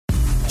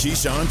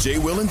Keyshawn, J.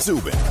 Will, and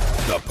Zubin,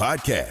 the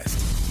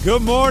podcast.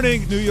 Good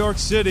morning, New York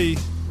City.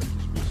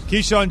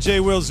 Keyshawn, J.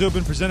 Will,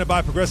 Zubin, presented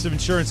by Progressive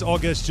Insurance. All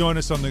guests join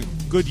us on the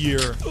Goodyear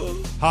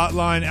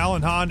hotline.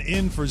 Alan Hahn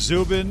in for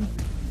Zubin.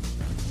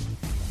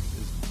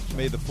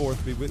 May the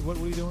 4th be with. What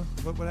were you doing?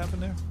 What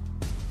happened there?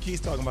 Keith's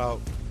talking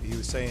about, he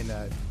was saying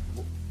that,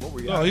 what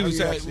were you No, he was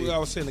saying, I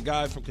was saying the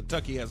guy from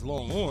Kentucky has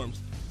long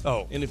arms.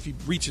 Oh. And if he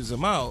reaches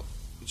them out,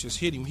 just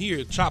hit him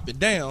here, chop it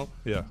down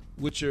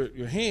with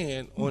your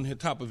hand on the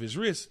top of his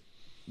wrist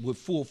with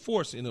full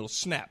force, and it'll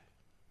snap.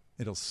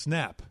 It'll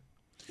snap.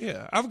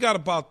 Yeah. I've got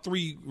about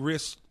 3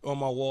 wrists on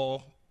my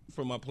wall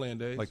from my playing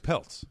days. Like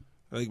pelts.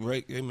 Like,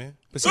 right, hey, man.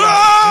 But see,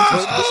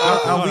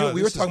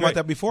 we were talking about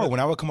that before. When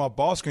I would come off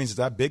ball screens,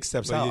 that big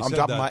steps out. I'm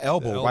dropping my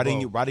elbow,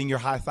 riding your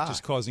high thigh.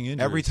 Just causing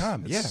injuries. Every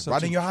time. It's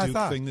riding your high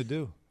thigh. thing to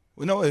do.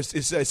 Well, no,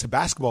 it's a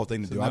basketball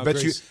thing to do. I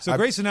bet you. So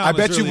Grayson Allen. I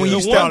bet you when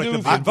you step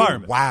in the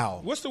environment.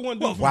 Wow. What's the one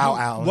dude? Wow,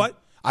 Allen. What?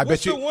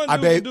 What's the one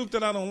dude Duke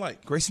that I don't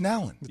like? Grayson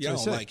Allen. Yeah, I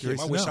don't like him.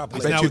 I wish I I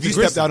played. bet you if you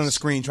stepped out on the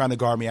screen trying to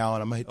guard me, Allen,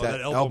 I'm going to hit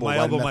that elbow. My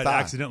right elbow in might thigh.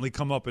 accidentally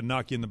come up and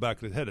knock you in the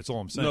back of the head. That's all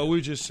I'm saying. No, we're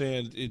just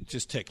saying it's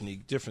just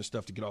technique, different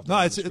stuff to get off the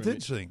No, it's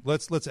interesting.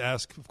 Let's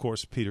ask, of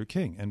course, Peter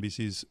King,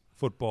 NBC's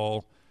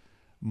Football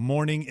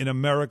Morning in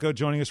America,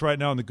 joining us right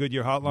now on the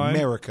Goodyear hotline.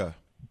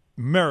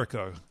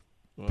 America.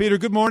 Well, Peter,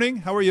 good morning.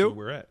 How are you? Where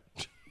we're at.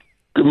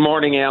 Good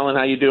morning, Alan.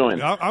 How you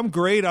doing? I'm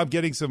great. I'm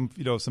getting some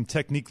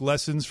technique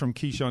lessons from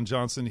Keyshawn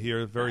Johnson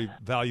here. Very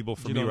valuable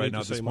for me right now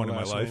at this point in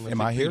my life.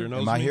 Am I here?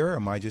 Am I here? Or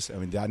am I just? I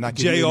mean, did I not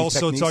give Jay you any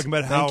also techniques? talking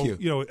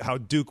about how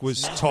Duke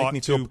was taught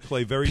to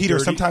play very Peter,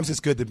 dirty. sometimes it's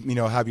good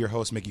to have your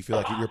host make you feel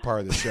like you're part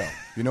of the show.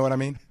 You know what I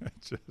mean?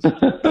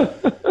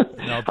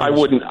 I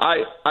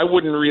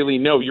wouldn't really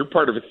know. You're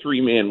part of a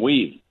 3-man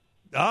weave.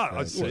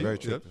 I see. Very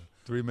true.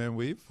 3-man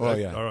weave. Oh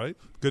yeah. All right.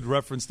 Good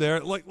reference there.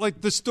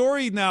 Like the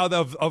story now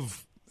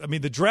of I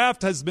mean, the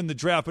draft has been the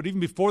draft, but even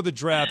before the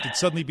draft, it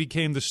suddenly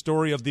became the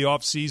story of the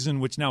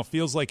offseason, which now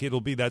feels like it'll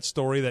be that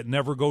story that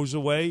never goes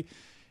away,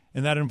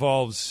 and that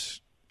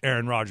involves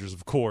Aaron Rodgers,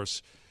 of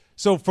course.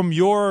 So from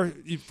your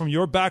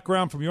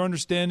background, from your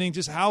understanding,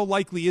 just how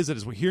likely is it,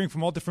 as we're hearing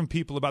from all different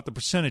people about the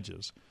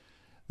percentages,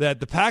 that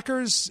the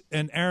Packers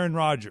and Aaron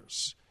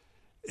Rodgers,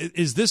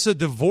 is this a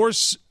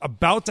divorce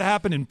about to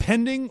happen,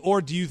 impending, or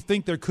do you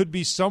think there could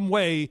be some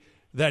way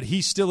that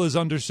he still is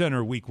under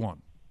center week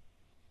 1?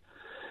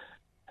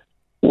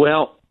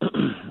 Well,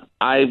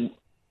 I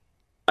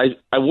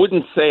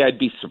wouldn't say I'd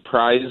be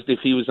surprised if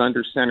he was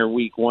under center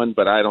week 1,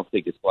 but I don't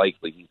think it's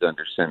likely he's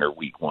under center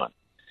week 1.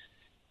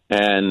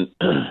 And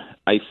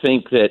I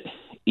think that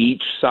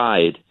each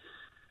side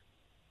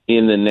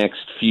in the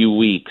next few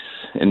weeks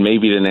and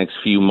maybe the next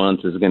few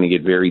months is going to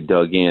get very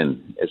dug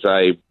in. As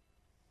I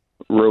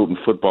wrote in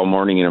Football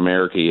Morning in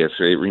America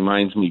yesterday, it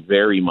reminds me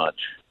very much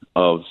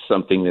of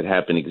something that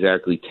happened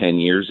exactly 10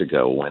 years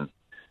ago when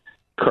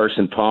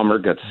Carson Palmer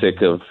got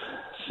sick of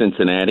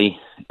Cincinnati,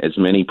 as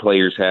many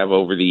players have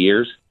over the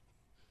years.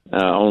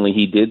 Only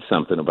he did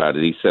something about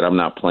it. He said, I'm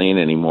not playing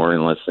anymore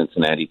unless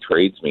Cincinnati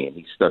trades me. And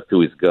he stuck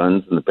to his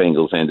guns, and the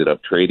Bengals ended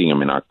up trading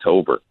him in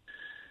October.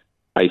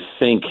 I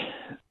think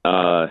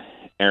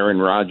Aaron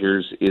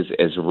Rodgers is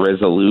as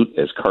resolute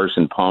as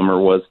Carson Palmer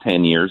was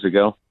 10 years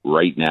ago,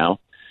 right now.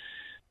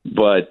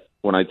 But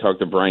when I talked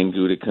to Brian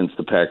Gutekunst,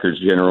 the Packers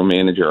general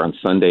manager, on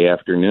Sunday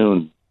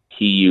afternoon,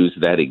 he used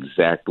that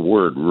exact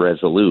word,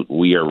 resolute.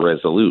 We are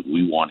resolute.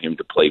 We want him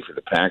to play for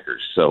the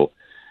Packers. So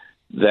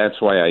that's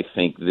why I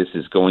think this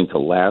is going to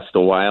last a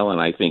while, and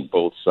I think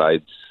both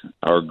sides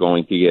are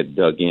going to get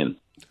dug in.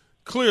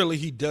 Clearly,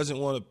 he doesn't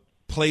want to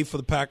play for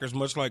the Packers,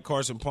 much like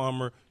Carson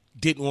Palmer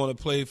didn't want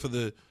to play for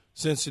the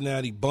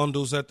Cincinnati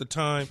Bundles at the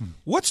time.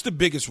 What's the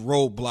biggest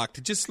roadblock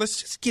to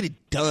let's just get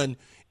it done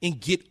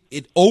and get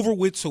it over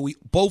with so we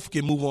both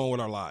can move on with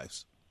our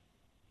lives?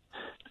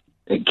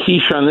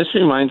 Keyshawn, this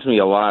reminds me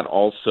a lot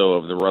also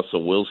of the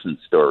Russell Wilson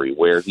story,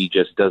 where he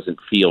just doesn't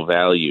feel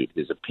valued.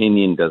 His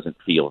opinion doesn't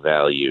feel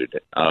valued.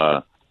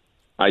 I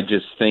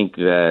just think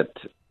that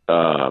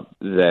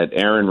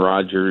Aaron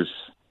Rodgers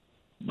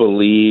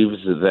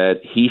believes that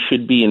he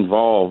should be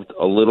involved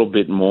a little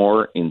bit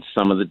more in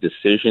some of the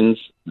decisions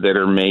that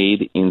are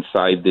made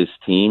inside this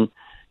team.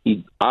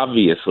 He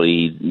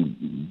obviously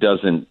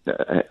doesn't.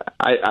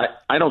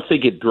 I don't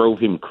think it drove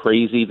him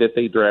crazy that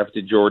they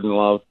drafted Jordan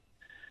Love.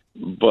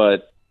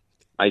 But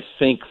I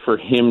think for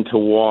him to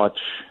watch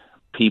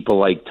people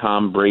like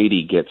Tom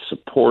Brady get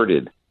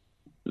supported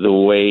the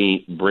way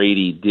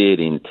Brady did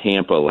in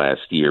Tampa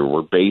last year,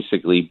 where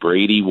basically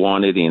Brady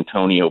wanted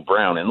Antonio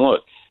Brown. And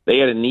look, they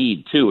had a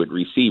need, too, at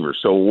receiver.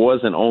 So it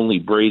wasn't only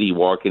Brady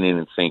walking in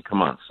and saying,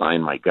 come on,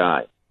 sign my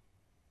guy.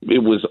 It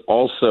was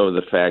also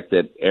the fact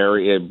that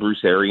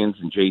Bruce Arians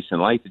and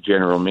Jason Light, the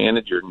general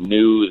manager,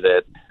 knew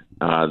that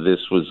this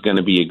was going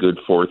to be a good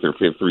 4th or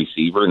 5th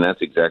receiver, and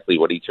that's exactly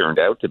what he turned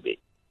out to be.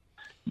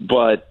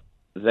 But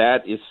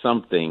that is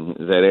something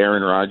that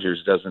Aaron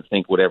Rodgers doesn't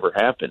think would ever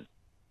happen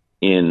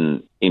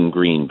in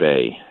Green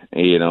Bay.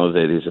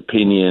 That his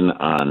opinion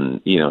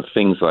on,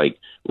 things like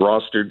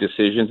roster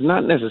decisions,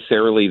 not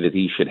necessarily that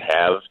he should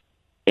have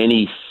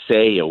any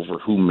say over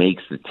who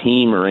makes the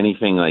team or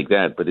anything like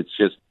that, but it's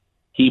just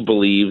he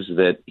believes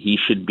that he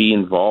should be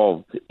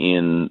involved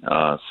in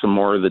some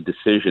more of the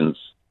decisions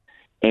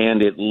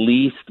and at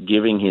least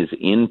giving his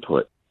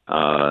input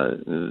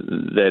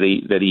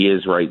that he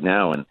is right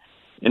now.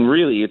 And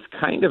really, it's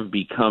kind of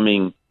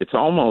becoming, it's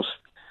almost,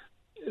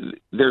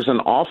 there's an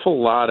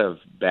awful lot of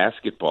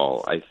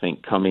basketball, I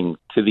think, coming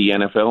to the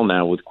NFL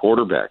now with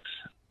quarterbacks.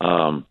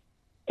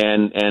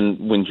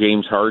 And when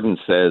James Harden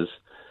says,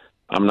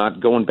 I'm not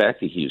going back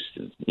to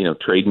Houston,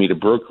 trade me to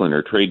Brooklyn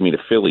or trade me to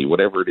Philly,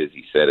 whatever it is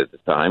he said at the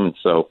time. And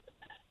so,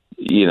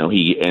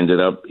 he ended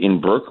up in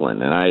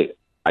Brooklyn. And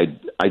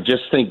I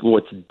just think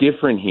what's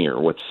different here,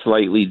 what's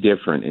slightly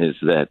different is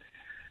that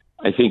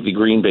I think the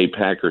Green Bay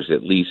Packers,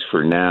 at least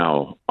for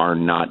now, are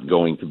not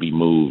going to be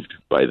moved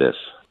by this.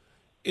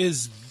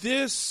 Is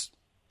this,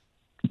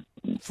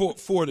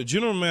 for the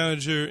general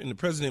manager and the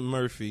President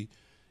Murphy,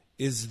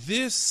 is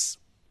this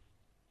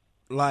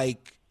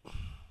like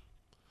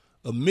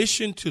a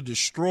mission to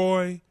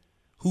destroy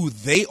who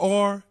they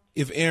are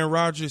if Aaron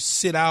Rodgers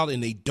sit out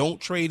and they don't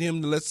trade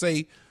him to, let's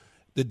say,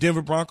 the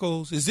Denver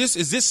Broncos? Is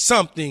this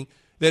something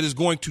that is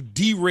going to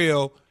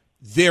derail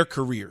their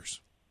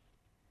careers?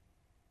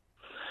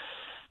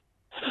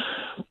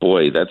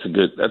 Boy, that's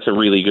a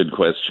really good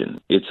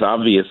question. It's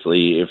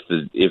obviously if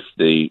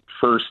the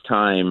first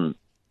time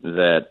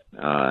that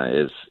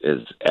as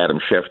Adam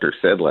Schefter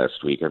said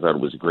last week, I thought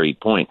it was a great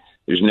point.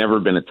 There's never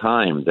been a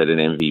time that an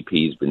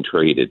MVP has been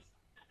traded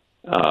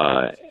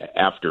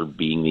after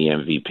being the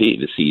MVP,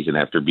 the season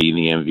after being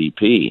the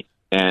MVP.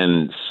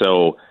 And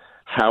so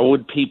how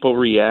would people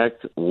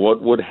react?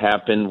 What would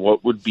happen?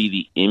 What would be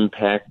the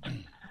impact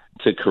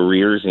to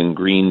careers in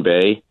Green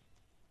Bay?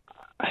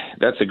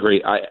 That's a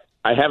great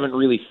I haven't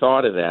really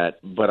thought of that,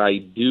 but I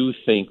do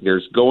think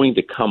there's going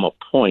to come a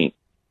point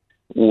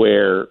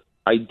where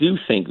I do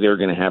think they're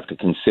going to have to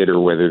consider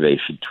whether they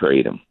should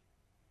trade him.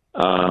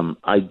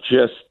 I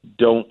just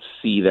don't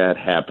see that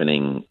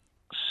happening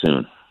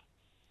soon.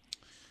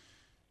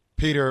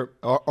 Peter,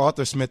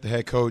 Arthur Smith, the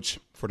head coach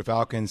for the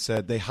Falcons,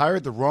 said they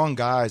hired the wrong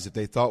guys if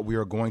they thought we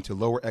were going to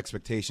lower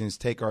expectations,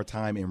 take our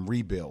time, and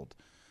rebuild.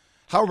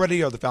 How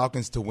ready are the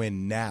Falcons to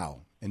win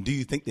now? And do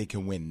you think they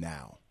can win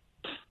now?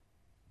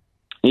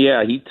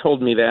 Yeah, he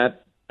told me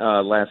that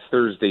last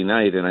Thursday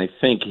night, and I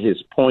think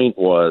his point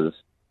was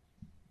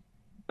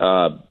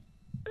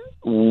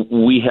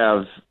we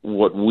have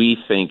what we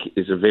think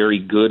is a very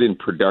good and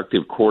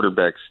productive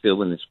quarterback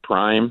still in his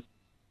prime.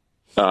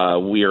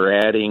 We are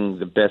adding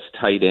the best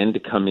tight end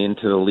to come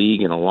into the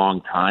league in a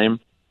long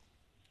time.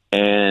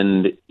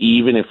 And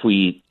even if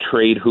we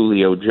trade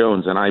Julio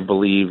Jones, and I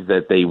believe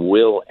that they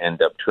will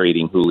end up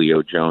trading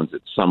Julio Jones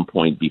at some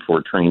point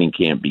before training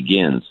camp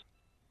begins,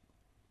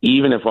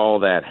 even if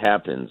all that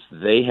happens,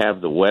 they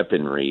have the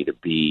weaponry to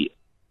be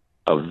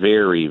a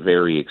very,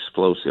 very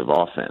explosive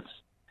offense.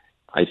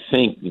 I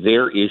think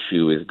their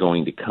issue is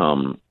going to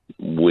come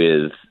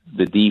with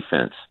the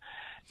defense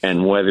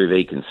and whether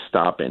they can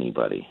stop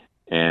anybody.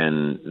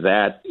 And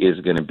that is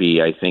going to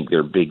be, I think,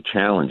 their big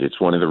challenge. It's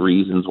one of the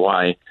reasons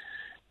why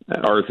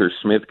Arthur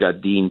Smith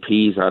got Dean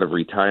Pease out of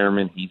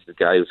retirement. He's the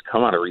guy who's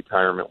come out of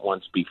retirement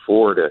once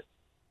before to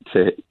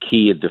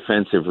key a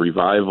defensive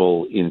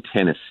revival in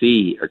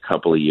Tennessee a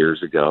couple of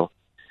years ago,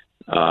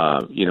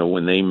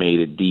 when they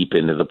made it deep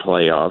into the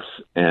playoffs.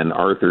 And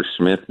Arthur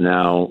Smith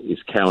now is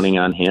counting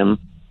on him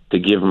to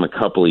give him a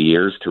couple of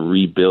years to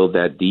rebuild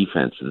that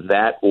defense.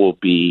 That will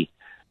be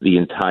the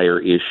entire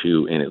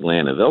issue in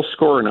Atlanta. They'll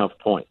score enough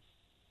points.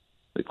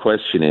 The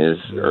question is,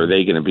 are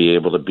they going to be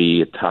able to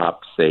be a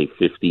top, say,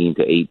 15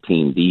 to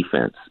 18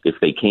 defense? If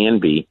they can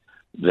be,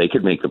 they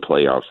could make the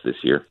playoffs this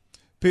year.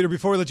 Peter,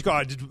 before we let you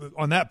go,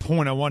 on that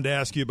point, I wanted to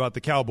ask you about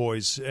the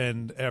Cowboys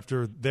and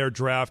after their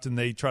draft and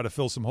they try to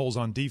fill some holes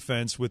on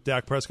defense with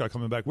Dak Prescott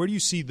coming back. Where do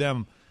you see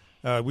them?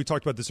 We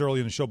talked about this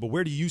earlier in the show, but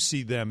where do you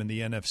see them in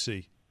the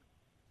NFC?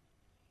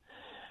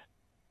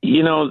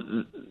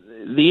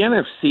 The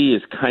NFC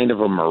is kind of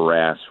a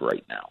morass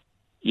right now.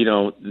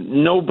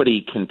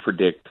 Nobody can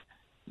predict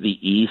the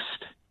East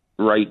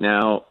right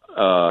now.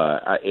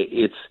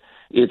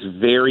 It's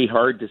very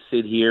hard to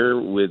sit here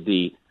with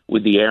the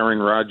Aaron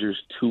Rodgers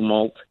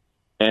tumult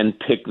and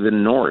pick the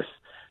North.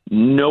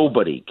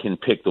 Nobody can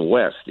pick the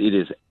West. It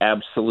is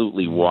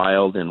absolutely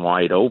wild and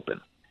wide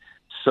open.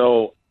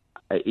 So,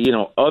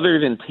 other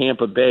than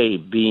Tampa Bay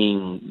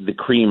being the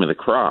cream of the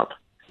crop,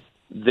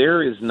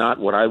 there is not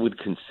what I would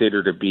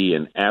consider to be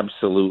an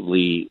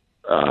absolutely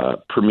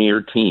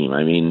premier team.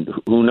 I mean,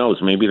 who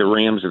knows? Maybe the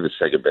Rams are the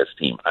second best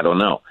team. I don't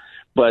know.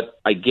 But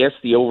I guess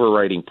the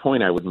overriding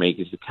point I would make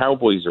is the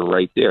Cowboys are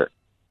right there.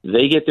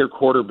 They get their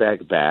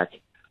quarterback back.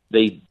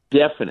 They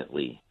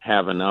definitely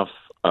have enough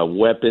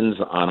weapons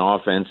on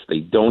offense. They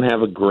don't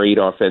have a great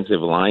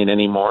offensive line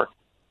anymore,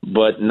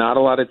 but not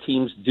a lot of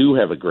teams do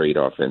have a great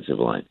offensive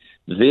line.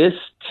 This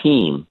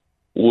team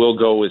will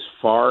go as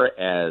far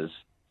as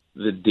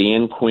the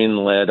Dan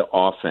Quinn-led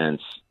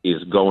offense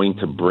is going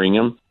to bring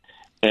them,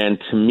 And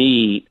to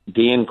me,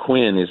 Dan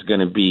Quinn is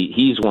going to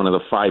he's one of the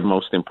 5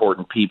 most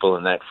important people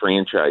in that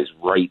franchise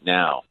right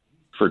now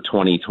for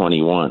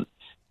 2021.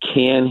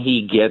 Can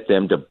he get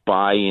them to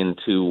buy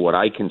into what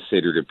I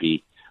consider to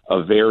be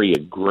a very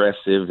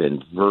aggressive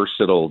and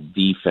versatile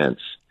defense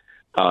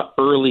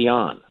early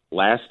on?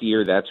 Last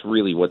year, that's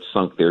really what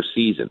sunk their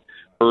season.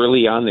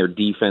 Early on, their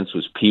defense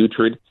was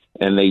putrid,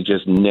 and they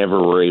just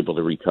never were able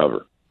to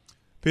recover.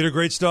 Peter,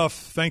 great stuff.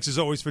 Thanks as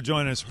always for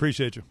joining us.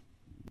 Appreciate you.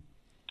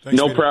 Thanks,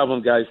 No Peter.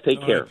 problem, guys.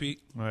 Take care. Right, Pete.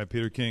 All right,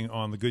 Peter King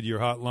on the Goodyear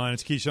Hotline.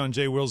 It's Keyshawn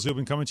J. Will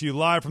Zubin coming to you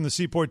live from the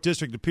Seaport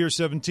District of Pier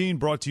 17,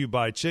 brought to you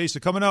by Chase. So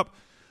coming up,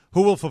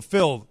 who will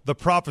fulfill the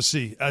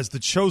prophecy as the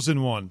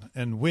chosen one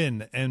and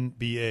win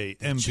NBA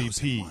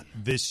MVP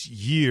this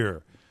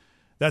year?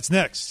 That's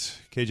next.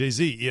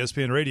 KJZ,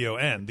 ESPN Radio,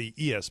 and the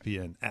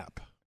ESPN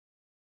app.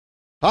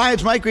 Hi,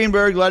 it's Mike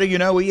Greenberg letting you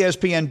know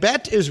ESPN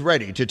Bet is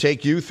ready to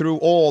take you through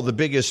all the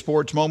biggest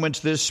sports moments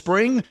this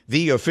spring.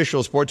 The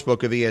official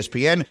sportsbook of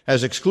ESPN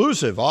has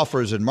exclusive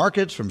offers and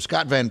markets from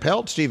Scott Van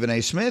Pelt, Stephen A.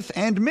 Smith,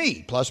 and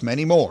me, plus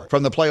many more.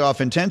 From the playoff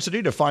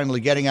intensity to finally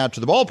getting out to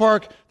the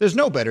ballpark, there's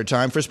no better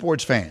time for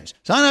sports fans.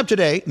 Sign up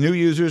today. New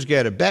users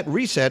get a bet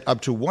reset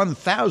up to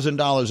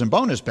 $1,000 in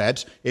bonus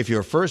bets if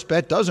your first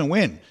bet doesn't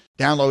win.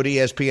 Download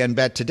ESPN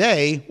Bet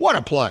today. What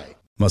a play.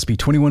 Must be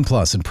 21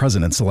 plus and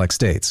present in select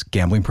states.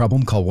 Gambling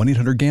problem? Call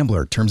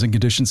 1-800-GAMBLER. Terms and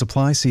conditions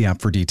apply. See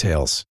app for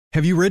details.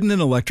 Have you ridden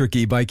an electric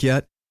e-bike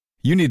yet?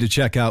 You need to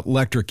check out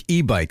Electric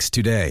E-Bikes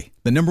today,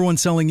 the #1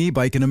 selling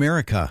e-bike in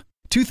America.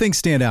 2 things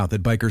stand out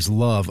that bikers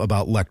love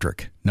about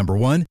Electric. Number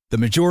 1, the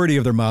majority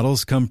of their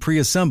models come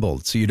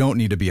pre-assembled, so you don't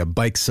need to be a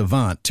bike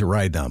savant to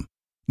ride them.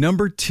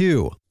 Number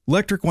 2,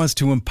 Electric wants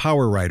to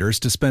empower riders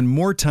to spend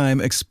more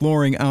time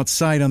exploring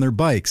outside on their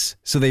bikes,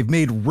 so they've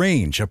made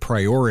range a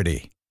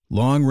priority.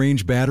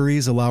 Long-range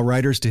batteries allow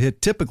riders to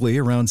hit typically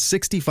around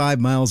 65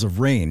 miles of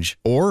range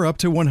or up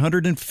to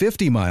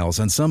 150 miles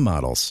on some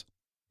models.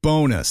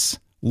 Bonus,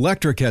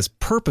 Electric has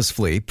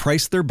purposefully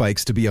priced their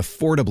bikes to be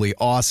affordably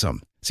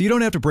awesome, so you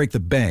don't have to break the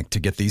bank to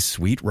get these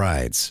sweet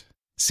rides.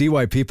 See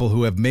why people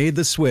who have made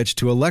the switch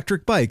to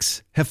electric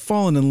bikes have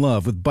fallen in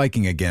love with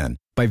biking again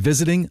by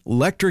visiting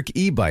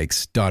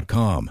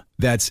electricebikes.com.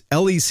 That's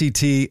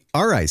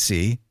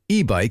LECTRIC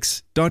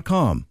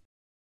ebikes.com.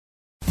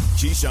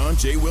 Keyshawn,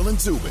 J. Will, and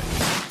Zubin,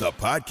 the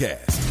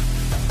podcast.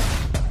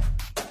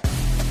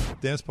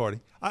 Dance party.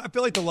 I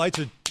feel like the lights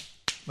are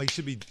we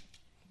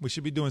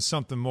should be doing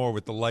something more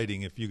with the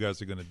lighting if you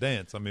guys are going to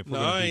dance. I mean, if we're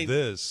going to do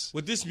this.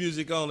 With this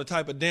music on, the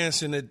type of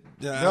dancing that...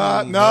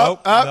 No,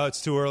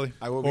 it's too early.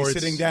 I will be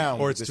sitting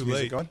down. Or it's with too this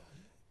music late. On.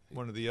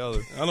 One or the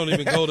other. I don't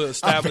even go to I'm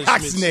establishments.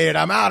 vaccinated.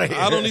 I'm out of here.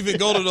 I don't even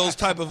go to those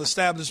type of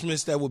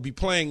establishments that would be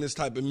playing this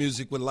type of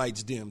music with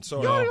lights dim.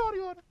 Sorry.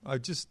 I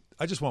just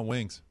want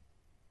wings.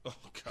 Oh,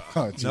 God.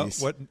 Oh,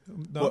 jeez.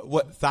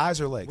 What,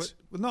 thighs or legs?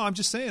 No, I'm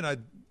just saying,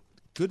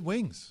 good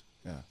wings.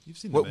 Yeah. You've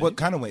seen what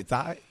kind of wing?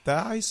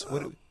 Thighs?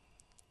 What?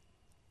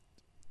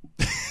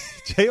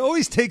 Jay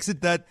always takes it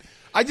that.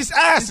 I just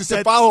asked. It's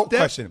a follow-up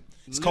question.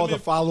 It's called a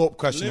follow-up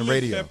question in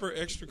radio. Lemon pepper,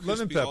 extra crispy,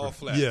 Lemon pepper. all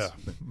flats. Yeah.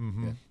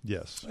 Mm-hmm. Yeah.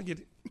 Yes. I get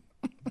it.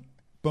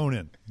 Bone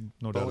in.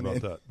 No doubt Bone about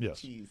in. that.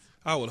 Yes. Jeez.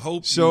 I would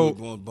hope So- you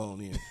would want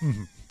bone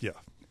in. Yeah.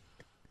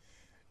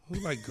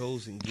 Who like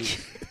goes and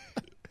gets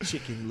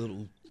chicken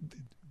little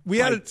We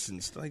had bites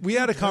and stuff? We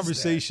had a Who does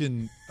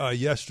conversation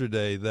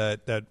yesterday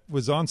that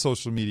was on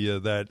social media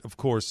that, of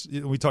course,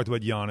 we talked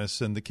about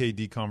Giannis and the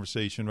KD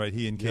conversation, right?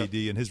 He and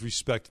KD and his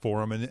respect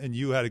for him. And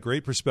you had a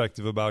great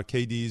perspective about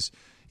KD's,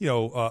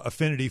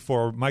 affinity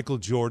for Michael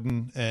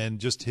Jordan and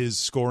just his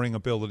scoring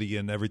ability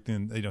and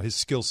everything, his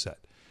skill set.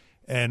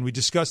 And we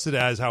discussed it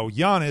as how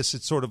Giannis,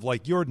 it's sort of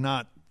like you're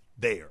not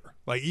there.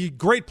 Like,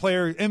 great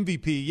player,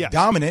 MVP, yes.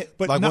 Dominant,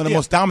 but like not, one of the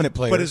most dominant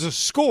players. But as a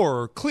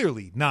scorer,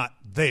 clearly not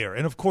there.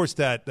 And, of course,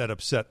 that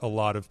upset a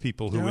lot of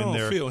people who I in don't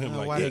their feel him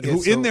like that.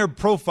 who in their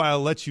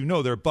profile lets you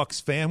know they're a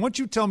Bucks fan. Once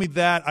you tell me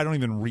that, I don't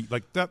even read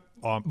like that.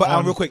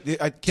 But real quick,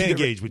 I can't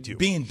engage with you.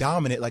 Being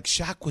dominant, like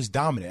Shaq was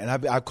dominant,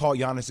 and I call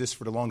Giannis this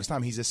for the longest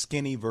time. He's a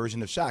skinny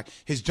version of Shaq.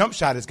 His jump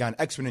shot has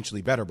gotten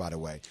exponentially better, by the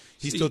way.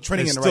 He's still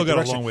trending in the right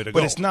direction. Still got a long way to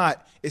but go. it's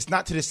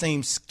not to the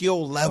same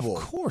skill level,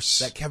 of course,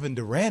 that Kevin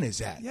Durant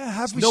is at. Yeah,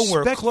 have it's nowhere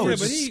respect close.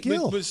 for his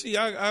skill. But see,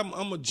 I'm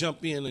gonna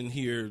jump in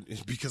here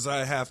because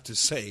I have to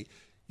say,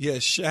 yes,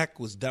 Shaq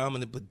was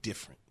dominant, but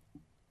different.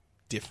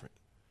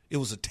 It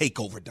was a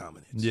takeover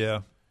dominance.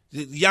 Yeah,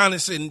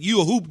 Giannis and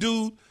you a hoop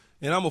dude,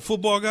 and I'm a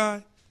football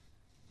guy.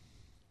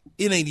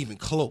 It ain't even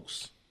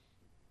close.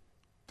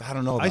 I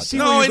don't know about I see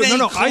that. why. it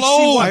ain't I see why,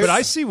 close. but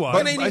I see why.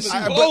 It ain't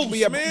even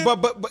close, man.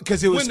 But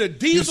because it was, When the it was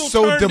Diesel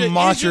so turned the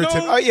demonstrative.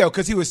 engine on- Oh yeah,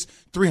 because he was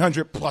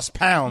 300 plus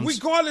pounds.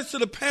 Regardless of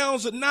the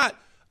pounds or not,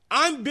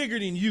 I'm bigger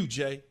than you,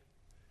 Jay.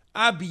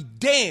 I'd be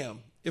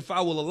damned if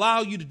I will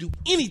allow you to do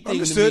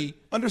anything to me.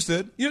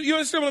 Understood. You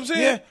understand what I'm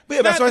saying? Yeah, but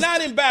yeah, that's why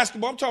not in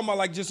basketball. I'm talking about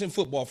like just in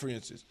football, for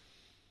instance.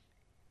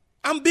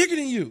 I'm bigger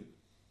than you.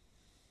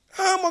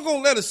 How am I going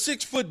to let a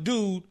 6-foot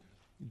dude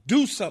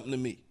do something to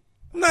me?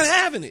 I'm not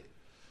having it.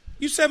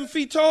 You 7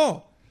 feet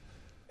tall.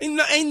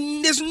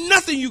 There's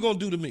nothing you're going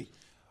to do to me.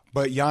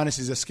 But Giannis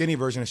is a skinny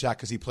version of Shaq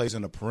because he plays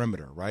on the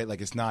perimeter, right?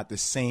 Like it's not the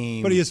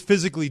same. But he is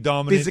physically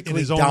dominant in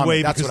his own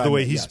way because of the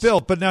way he's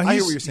built. But now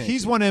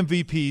he's won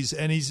MVPs,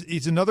 and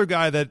he's another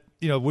guy that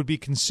would be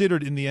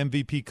considered in the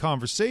MVP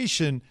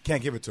conversation.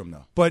 Can't give it to him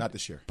though. But not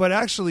this year. But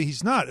actually,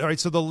 he's not. All right.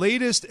 So the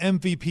latest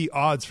MVP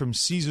odds from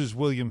Caesars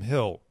William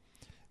Hill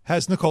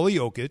has Nikola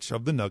Jokic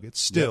of the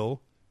Nuggets still. Yep.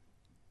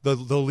 The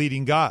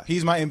leading guy.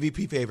 He's my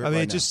MVP favorite. I mean,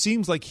 right it just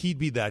seems like he'd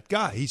be that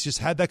guy. He's just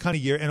had that kind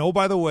of year. And oh,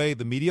 by the way,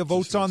 the media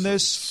votes on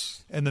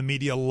this, and the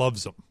media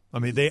loves him. I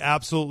mean, they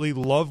absolutely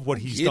love what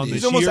he's done this year.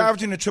 He's almost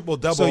averaging a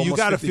triple-double. So you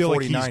got to feel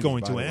like he's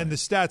going to win. And the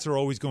stats are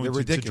always going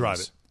to drive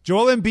it.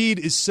 Joel Embiid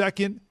is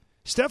second.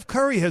 Steph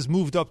Curry has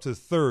moved up to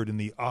third in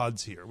the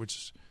odds here, which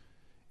is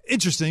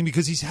interesting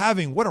because he's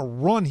having what a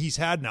run he's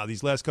had now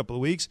these last couple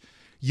of weeks.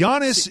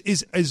 Giannis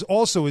is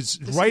also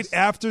right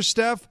after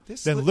Steph,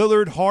 then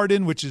Lillard,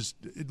 Harden, which is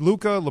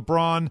Luka,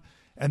 LeBron,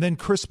 and then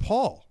Chris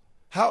Paul.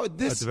 At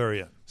the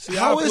very end.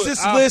 How is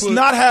this list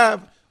not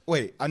have?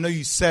 Wait, I know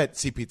you said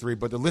CP3,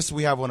 but the list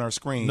we have on our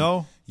screen.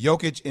 No,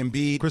 Jokic,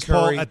 Embiid, Chris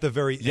Curry, Paul at the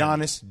very end.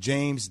 Giannis,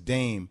 James,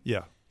 Dame.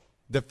 Yeah.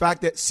 The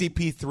fact that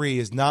CP3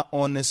 is not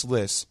on this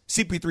list,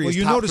 CP3 is top 3. Well,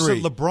 you notice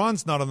that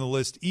LeBron's not on the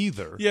list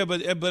either. Yeah,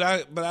 but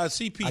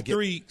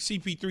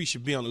CP3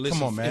 should be on the list.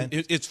 Come on, man.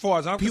 As far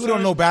as I'm people concerned,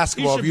 don't know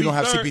basketball if you don't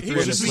have CP3 on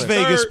this This is list.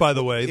 Vegas, by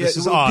the way. This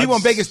is odds. People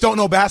in Vegas don't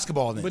know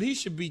basketball then. But he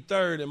should be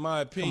third, in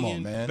my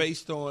opinion,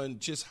 based on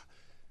just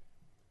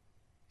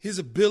his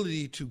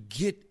ability to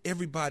get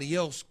everybody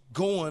else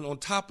going on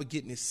top of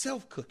getting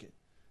himself cooking.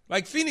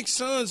 Like Phoenix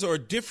Suns are a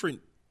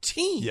different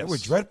team. They were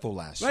dreadful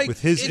last year.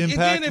 With his impact.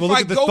 And then well,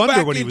 look at the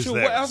Thunder when he was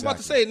there. I was about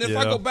to say, and if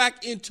I go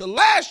back into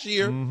last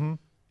year,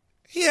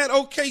 he had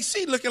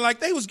OKC looking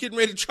like they was getting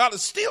ready to try to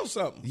steal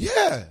something.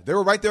 Yeah, they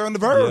were right there on the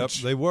verge.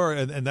 Yep, they were,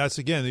 and that's,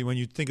 again, when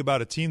you think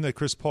about a team that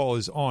Chris Paul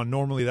is on,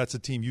 normally that's a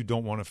team you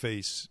don't want to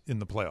face in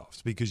the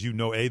playoffs because you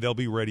know, A, they'll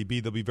be ready, B,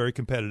 they'll be very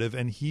competitive,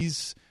 and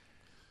he's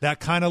that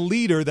kind of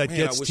leader that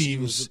gets I wish teams he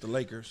was with the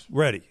Lakers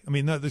ready. I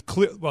mean, the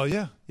clear. Well,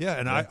 yeah,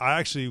 and I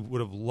actually would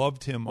have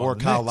loved him. Or on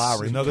the Kyle Knicks.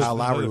 Lowry. Kyle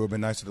Lowry would have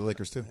been nice to the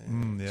Lakers too.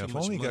 Yeah, if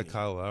only he got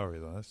Kyle Lowry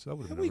though. That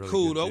would have been we a really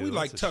cool good though. deal. We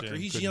like That's a Tucker. shame.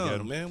 He's Couldn't get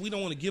young, him. man. We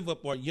don't want to give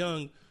up our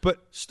young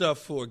But stuff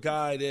for a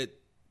guy that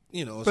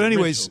is But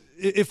anyways,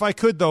 rental. if I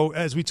could though,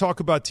 as we talk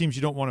about teams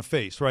you don't want to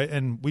face, right?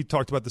 And we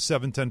talked about the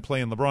 7-10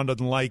 play, and LeBron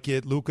doesn't like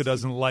it. Luka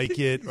doesn't like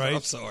it, right?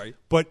 I'm sorry,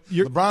 but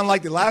LeBron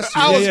liked it last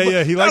year.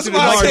 Yeah. He liked it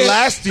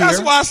last year.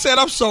 That's why I said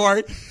I'm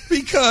sorry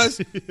because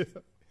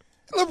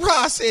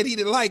LeBron said he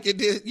didn't like it.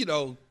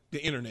 The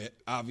internet,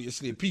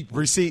 obviously, and people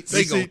Receipts.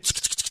 They go.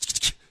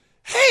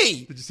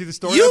 Hey, did you see the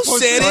story? You I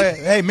posted? said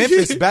it. Hey,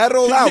 Memphis,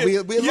 battle out. We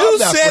love that. You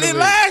for said the it league.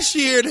 last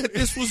year that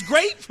this was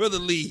great for the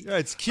league. Yeah,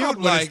 it's cute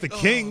I'm when it's the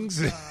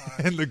Kings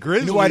and the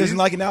Grizzlies. You know why he doesn't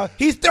like it now?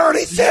 He's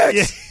 36.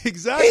 Yeah,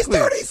 exactly. He's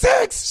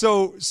 36.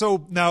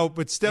 So now,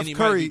 but Steph And he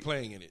Curry might be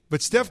playing in it.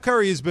 But Steph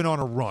Curry has been on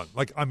a run.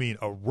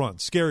 A run.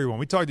 Scary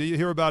one. You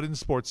hear about it in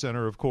Sports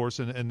Center, of course,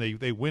 and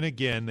they win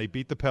again. They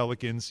beat the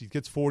Pelicans. He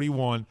gets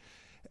 41.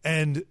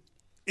 And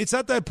it's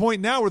at that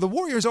point now where the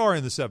Warriors are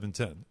in the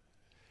 7-10.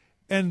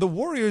 And the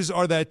Warriors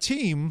are that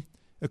team,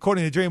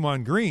 according to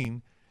Draymond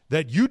Green,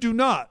 that you do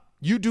not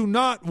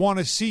want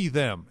to see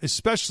them,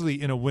 especially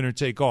in a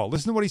winner-take-all.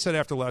 Listen to what he said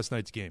after last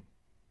night's game.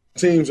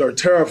 Teams are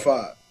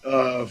terrified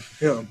of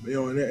him,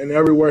 and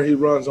everywhere he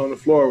runs on the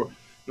floor,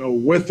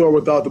 with or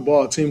without the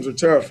ball, teams are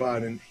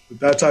terrified. And with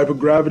that type of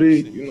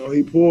gravity,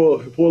 he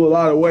pull a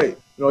lot of weight.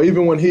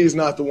 Even when he's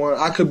not the one,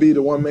 I could be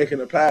the one making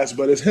the pass,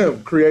 but it's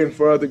him creating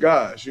for other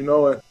guys,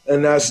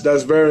 and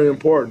that's very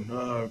important.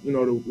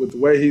 With the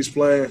way he's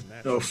playing,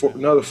 for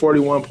another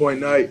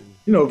 41-point night,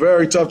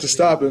 very tough to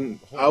stop,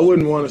 and I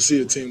wouldn't want to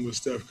see a team with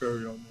Steph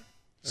Curry on there.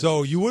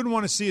 So you wouldn't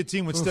want to see a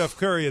team with Steph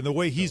Curry, and the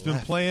way he's been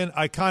playing,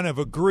 I kind of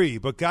agree.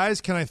 But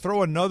guys, can I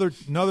throw another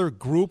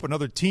group,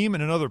 another team,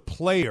 and another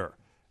player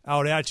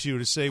out at you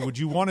to say, would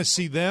you want to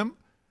see them?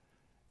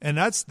 And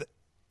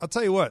I'll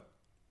tell you what.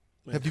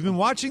 Have you been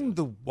watching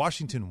the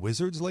Washington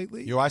Wizards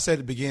lately? I said at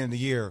the beginning of the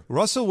year.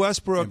 Russell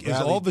Westbrook is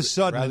all of a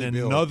sudden in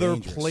another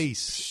dangerous.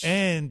 place.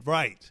 And,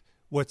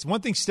 what's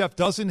one thing Steph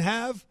doesn't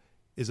have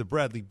is a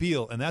Bradley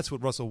Beal, and that's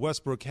what Russell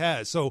Westbrook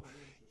has. So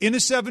in a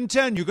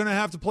 7-10, you're going to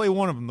have to play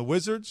one of them, the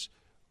Wizards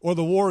or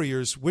the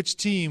Warriors. Which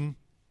team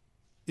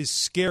is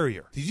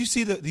scarier? Did you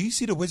see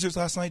the Wizards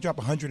last night drop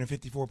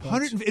 154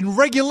 points? In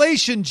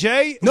regulation,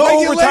 Jay. No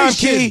regulation. overtime,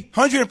 Key.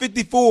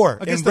 154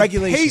 against in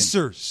regulation. The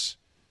Pacers.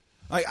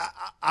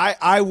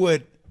 I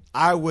would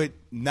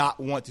not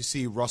want to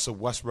see Russell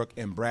Westbrook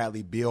and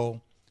Bradley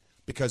Beal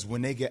because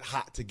when they get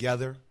hot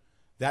together,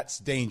 that's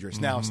dangerous.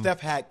 Mm-hmm. Now,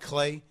 Steph had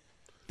Clay.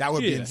 That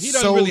would be he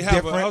doesn't so really have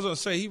different. I was going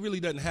to say, he really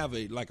doesn't have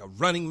a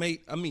running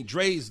mate. I mean,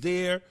 Dre's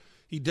there.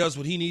 He does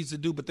what he needs to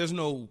do, but there's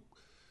no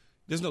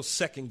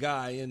second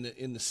guy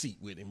in the seat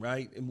with him,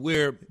 right? And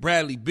where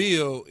Bradley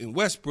Beal and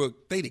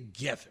Westbrook, they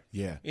together.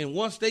 Yeah. And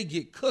once they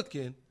get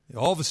cooking,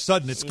 all of a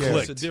sudden it's clicked.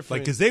 It's a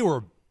different, because they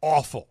were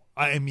awful.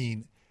 I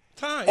mean,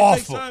 Time. Awful. It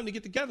takes time to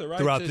get together, right?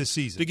 Throughout this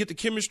season. To get the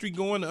chemistry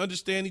going, to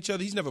understand each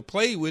other. He's never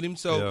played with him,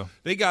 so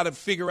they got to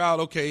figure out,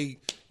 okay,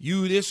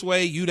 you this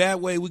way, you that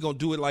way, we're going to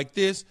do it like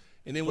this.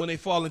 And then when they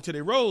fall into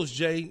their roles,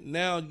 Jay,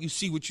 now you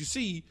see what you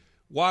see,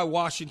 why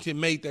Washington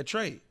made that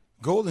trade.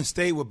 Golden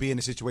State would be in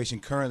a situation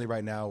currently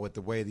right now with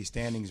the way these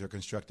standings are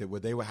constructed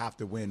where they would have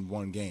to win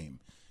one game.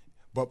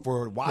 But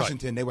for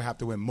Washington, they would have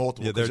to win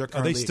multiple because they're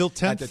currently still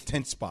 10th? at the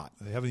 10th spot.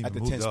 They haven't even at the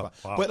moved 10th up.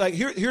 spot. Wow. But like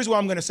here's what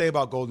I'm going to say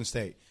about Golden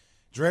State.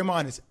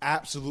 Draymond is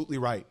absolutely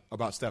right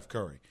about Steph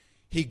Curry.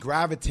 He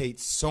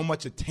gravitates so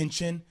much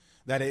attention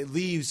that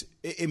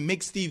it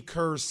makes Steve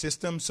Kerr's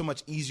system so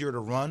much easier to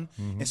run,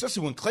 and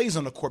especially when Klay's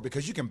on the court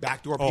because you can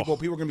backdoor people.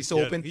 People are going to be so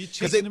open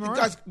because they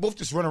guys both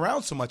just run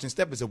around so much, and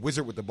Steph is a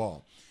wizard with the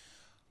ball.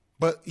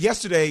 But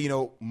yesterday,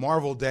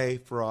 Marvel Day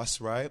for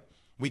us, right?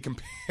 We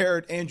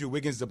compared Andrew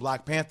Wiggins to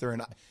Black Panther,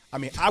 and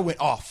I went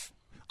off.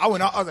 I was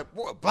like,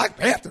 what? Black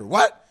Panther,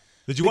 what?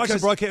 Did you watch the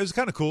broadcast? It was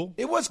kind of cool.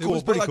 It was cool. It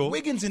was pretty cool.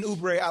 Wiggins and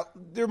Oubre,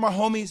 they're my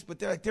homies, but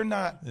they're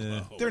not it.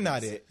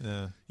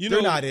 Yeah.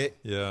 They're not it.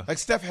 Yeah. Like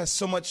Steph has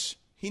so much.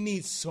 He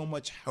needs so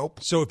much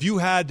help. So if you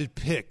had to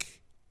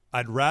pick,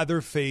 I'd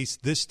rather face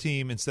this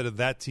team instead of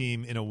that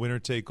team in a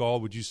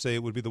winner-take-all. Would you say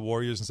it would be the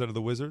Warriors instead of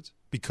the Wizards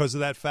because of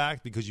that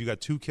fact? Because you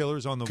got two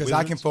killers on the Wizards?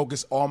 Because I can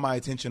focus all my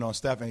attention on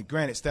Steph. And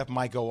granted, Steph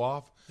might go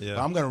off. Yeah.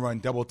 But I'm going to run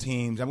double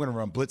teams. I'm going to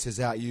run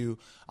blitzes at you.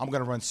 I'm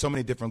going to run so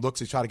many different looks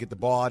to try to get the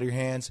ball out of your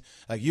hands.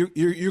 Like you're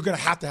going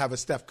to have a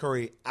Steph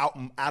Curry out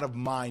of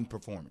mind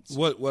performance.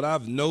 What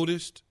I've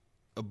noticed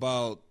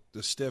about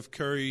the Steph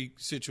Curry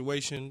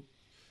situation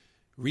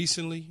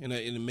recently, and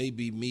it may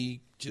be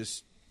me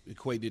just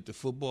equated to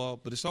football,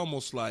 but it's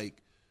almost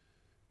like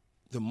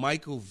the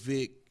Michael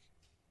Vick,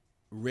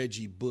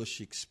 Reggie Bush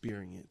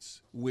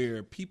experience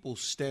where people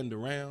stand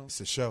around.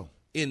 It's a show.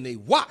 And they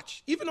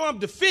watch. Even though I'm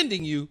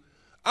defending you,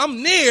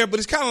 I'm there, but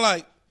it's kind of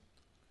like,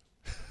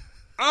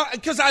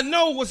 because I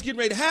know what's getting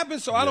ready to happen,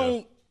 so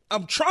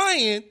I'm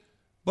trying,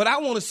 but I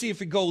want to see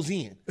if it goes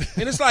in.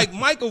 And it's like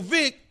Michael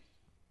Vick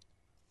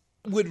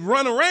would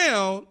run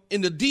around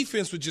and the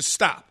defense would just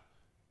stop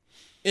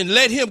and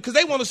let him, because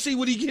they want to see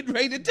what he getting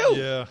ready to do.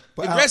 Yeah.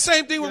 But that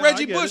same thing with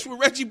Reggie Bush. When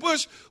Reggie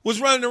Bush was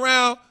running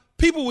around,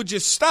 people would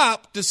just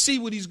stop to see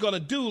what he's going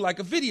to do like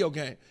a video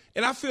game.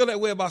 And I feel that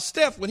way about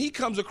Steph. When he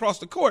comes across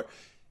the court,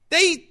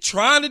 they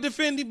trying to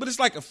defend him, but it's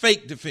like a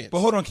fake defense. But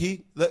hold on,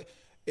 Key.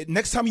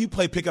 Next time you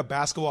play pickup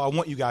basketball, I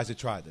want you guys to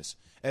try this.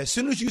 As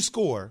soon as you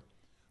score,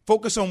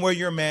 focus on where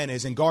your man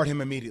is and guard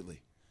him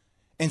immediately.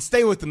 And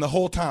stay with him the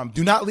whole time.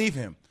 Do not leave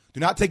him. Do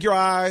not take your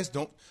eyes.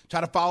 Don't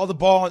try to follow the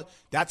ball.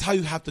 That's how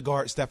you have to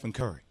guard Stephen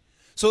Curry.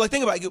 So,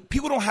 think about it.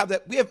 People don't have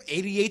that. We have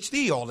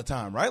ADHD all the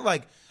time,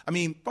 right?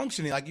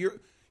 Functioning.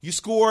 You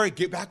score,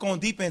 get back on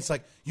defense.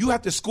 You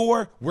have to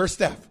score. Where's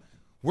Steph?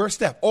 Where's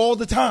Steph? All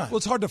the time. Well,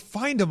 it's hard to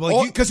find him.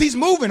 Because he's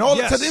moving all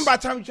the time. Yes. Then by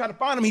the time you try to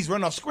find him, he's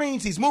running off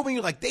screens. He's moving.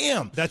 You're like,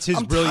 damn. That's his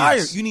I'm brilliance.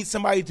 tired. You need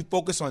somebody to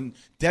focus on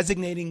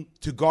designating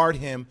to guard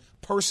him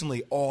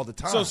personally all the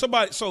time.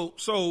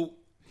 So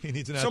he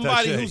needs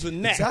somebody attaché. who's a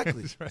gnat.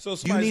 Exactly. So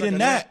you need a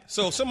gnat.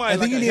 So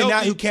somebody you need a a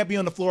gnat who can't be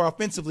on the floor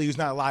offensively, who's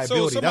not a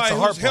liability. So That's somebody the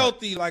hard who's part.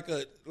 healthy,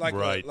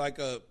 like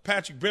a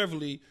Patrick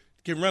Beverly,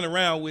 can run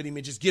around with him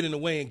and just get in the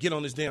way and get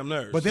on his damn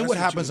nerves. But then what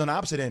happens on the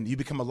opposite end? You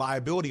become a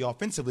liability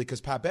offensively because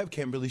Pat Bev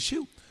can't really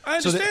shoot. I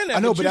understand that. I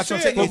know, but that's what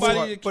I'm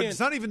saying. But it's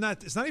not even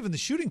that. It's not even the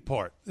shooting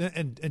part.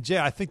 And Jay,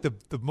 I think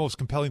the most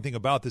compelling thing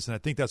about this, and I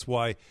think that's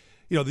why,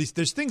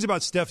 there's things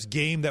about Steph's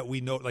game that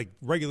we know, like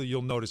regularly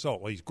you'll notice,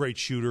 he's a great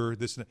shooter,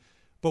 this and that.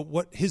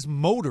 But his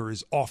motor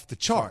is off the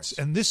charts.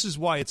 And this is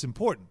why it's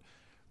important.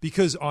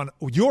 Because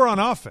you're on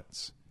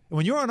offense. And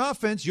when you're on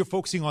offense, you're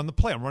focusing on the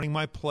play. I'm running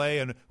my play,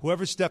 and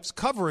whoever Steph's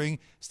covering,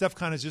 Steph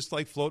kind of just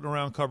floating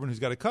around covering who's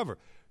got to cover.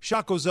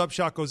 Shot goes up,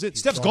 shot goes in.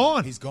 Steph's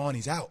gone. He's gone.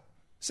 He's out.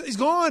 So he's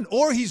gone,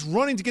 or he's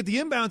running to get the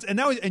inbounds,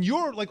 and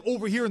you're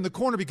over here in the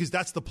corner because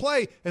that's the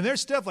play, and there's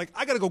Steph I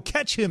got to go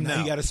catch him now.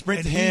 You got to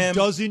sprint and to him. He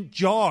doesn't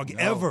jog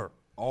ever.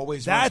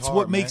 Always. That's hard,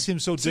 what makes him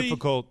so See,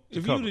 difficult to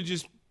if cover. you would have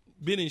just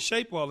been in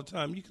shape all the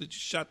time, you could have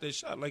just shot that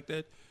shot like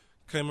that,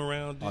 came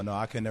around. Oh no,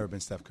 I could never been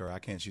Steph Curry. I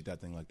can't shoot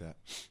that thing like that.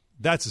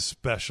 That's a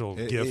special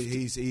gift.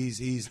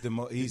 He's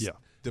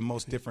the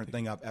most different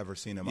thing I've ever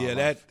seen in my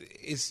life.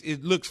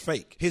 It looks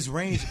fake. His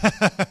range.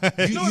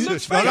 It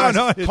looks fake.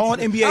 Calling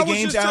NBA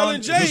games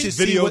out. You should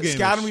see what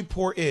scouting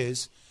report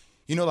is.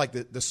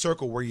 The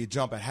circle where you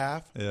jump at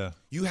half. Yeah.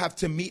 You have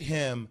to meet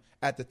him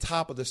at the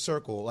top of the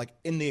circle,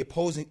 in the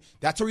opposing.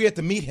 That's where you have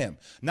to meet him.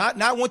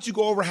 Not once you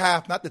go over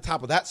half, not the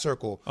top of that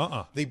circle.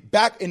 The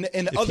back in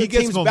the other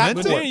team's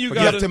backcourt. Then you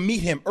have to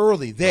meet him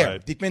early there,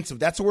 right. defensive.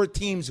 That's where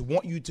teams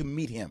want you to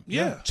meet him.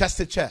 Yeah. Chest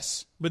to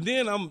chest. But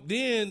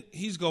then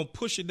he's gonna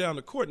push it down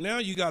the court. Now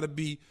you got to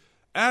be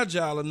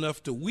agile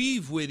enough to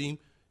weave with him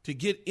to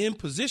get in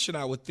position.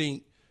 I would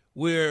think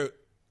where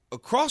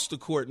across the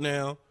court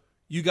now.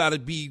 You got to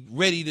be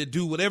ready to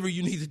do whatever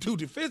you need to do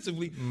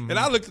defensively. Mm-hmm. And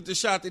I looked at the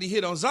shot that he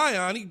hit on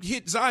Zion. He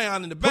hit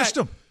Zion in the back. Pushed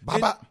him.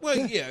 Well,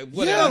 yeah.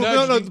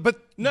 But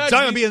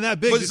Zion being that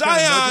big. But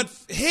Zion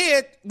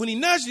head, when he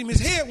nudged him, his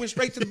head went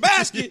straight to the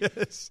basket.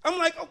 Yes. I'm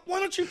like, why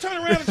don't you turn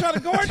around and try to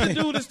guard the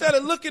dude instead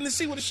of looking to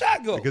see where the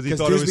shot goes? Because he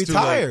thought it was too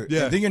tired. late.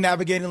 Yeah. And then you're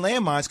navigating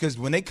landmines because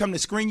when they come to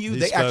screen you,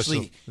 He's they special.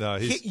 actually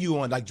hit you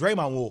on, like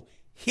Draymond will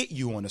hit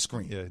you on the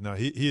screen. Yeah, no,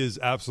 he is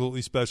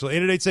absolutely special.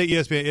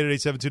 888-ESPN,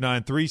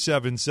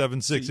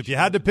 888-729-3776. If you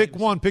had to pick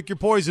one, pick your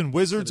poison,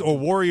 Wizards or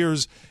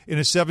Warriors in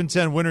a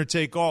 7-10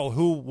 winner-take-all,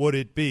 who would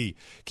it be?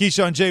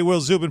 Keyshawn, J.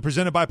 Will, Zubin,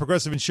 presented by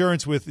Progressive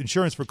Insurance with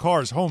insurance for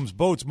cars, homes,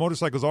 boats,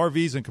 motorcycles,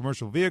 RVs, and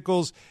commercial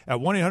vehicles at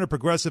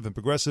 1-800-PROGRESSIVE and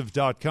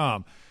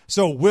Progressive.com.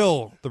 So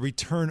will the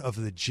return of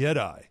the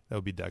Jedi, that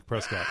would be Dak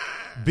Prescott,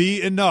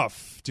 be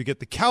enough to get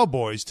the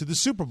Cowboys to the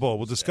Super Bowl?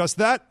 We'll discuss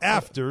that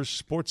after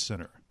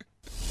SportsCenter.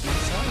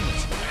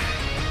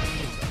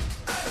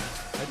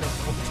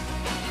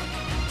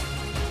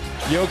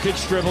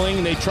 Jokic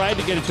dribbling. They tried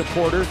to get it to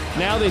Porter.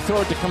 Now they throw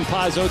it to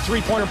Campazzo.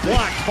 Three-pointer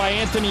blocked by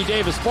Anthony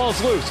Davis.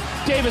 Ball's loose.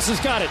 Davis has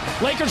got it.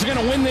 Lakers are going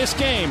to win this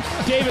game.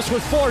 Davis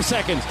with 4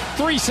 seconds.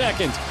 3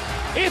 seconds.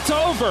 It's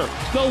over.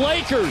 The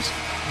Lakers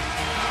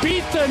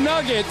beat the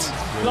Nuggets,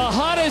 the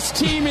hottest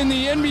team in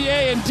the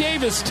NBA, and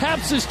Davis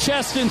taps his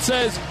chest and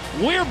says,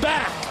 "We're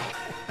back."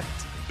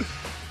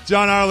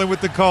 John Ireland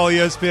with the call,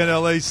 ESPN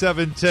LA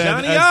 710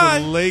 Johnny as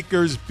on. the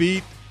Lakers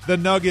beat the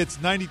Nuggets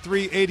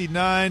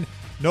 93-89.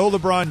 No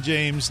LeBron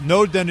James,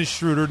 no Dennis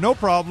Schroeder, no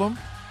problem.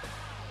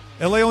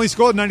 LA only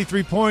scored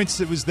 93 points.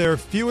 It was their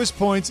fewest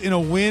points in a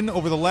win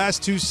over the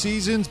last 2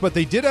 seasons, but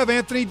they did have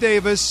Anthony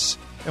Davis,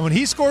 and when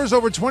he scores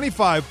over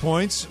 25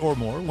 points or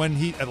more,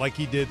 like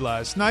he did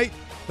last night,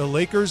 the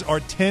Lakers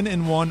are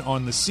 10-1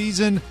 on the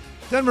season.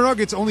 Denver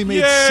Nuggets only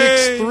made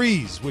 6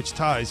 threes, which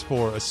ties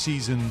for a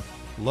season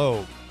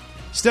low.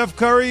 Steph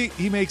Curry,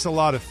 he makes a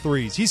lot of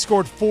threes. He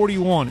scored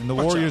 41 in the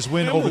Warriors'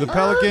 win over the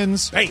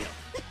Pelicans. Bam.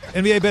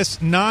 NBA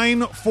best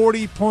 9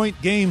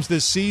 40-point games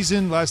this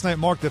season. Last night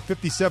marked the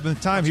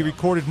 57th time he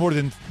recorded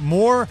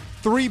more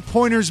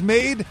three-pointers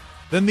made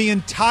than the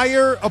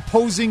entire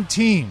opposing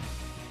team.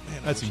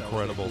 That's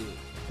incredible.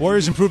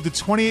 Warriors improved to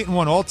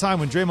 28-1 all-time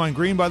when Draymond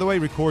Green, by the way,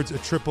 records a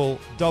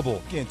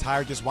triple-double. Getting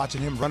tired just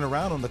watching him run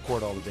around on the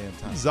court all the damn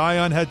time.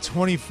 Zion had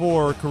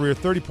 24 career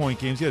 30-point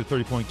games. He had a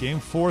 30-point game,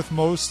 4th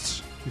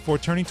most before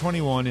turning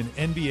 21 in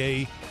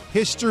NBA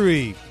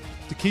history.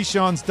 To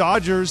Keyshawn's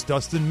Dodgers,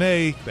 Dustin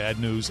May, bad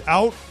news,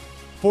 out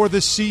for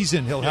the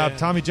season. He'll have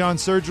Tommy John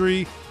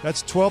surgery.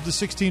 That's 12 to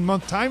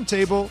 16-month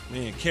timetable.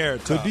 Man,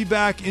 carrot Could top. be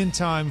back in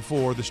time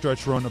for the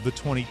stretch run of the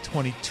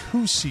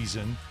 2022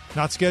 season.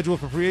 Not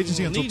scheduled for free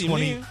agency until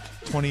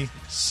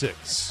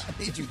 2026.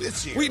 I need you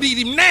this year. We need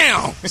him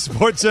now.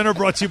 SportsCenter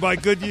brought to you by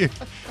Goodyear.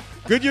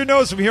 Goodyear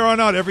knows from here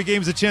on out, every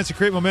game is a chance to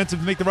create momentum,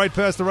 to make the right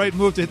pass, the right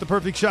move, to hit the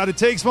perfect shot. It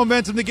takes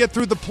momentum to get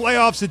through the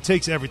playoffs. It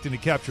takes everything to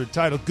capture a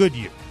title.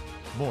 Goodyear,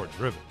 more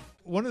driven.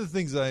 One of the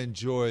things I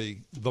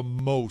enjoy the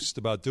most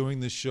about doing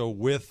this show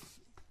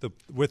with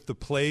the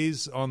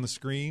plays on the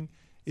screen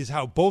is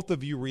how both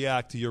of you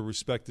react to your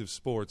respective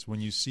sports when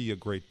you see a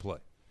great play.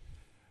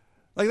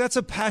 Like, that's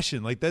a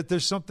passion. Like, that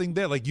there's something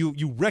there. Like,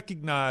 you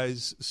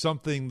recognize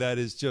something that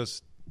is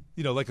just,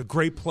 like a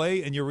great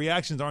play, and your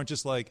reactions aren't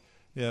just like,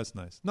 yeah, that's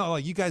nice. No,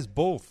 like, you guys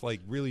both,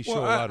 like, really show a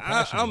lot of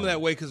passion. I'm that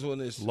way because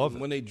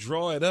when they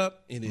draw it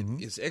up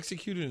and it's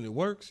executed and it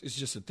works, it's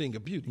just a thing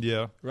of beauty.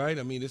 Yeah. Right?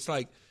 I mean, it's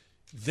like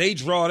they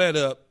draw that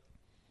up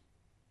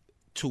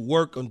to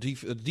work on the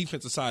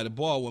defensive side of the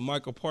ball. When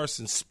Michael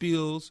Parsons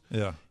spills,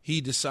 he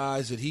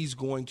decides that he's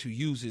going to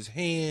use his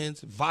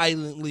hands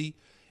violently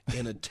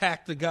and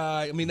attack the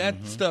guy. I mean,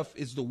 that stuff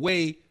is the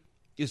way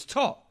it's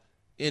taught.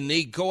 And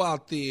they go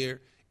out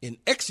there and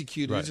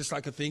execute it. It's just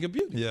like a thing of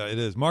beauty. Yeah, it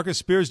is. Marcus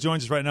Spears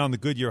joins us right now on the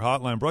Goodyear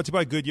Hotline, brought to you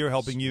by Goodyear,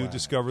 helping you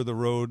discover the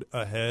road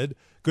ahead.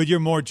 Goodyear,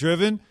 more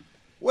driven.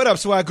 What up,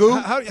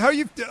 Swagoo? How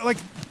you like?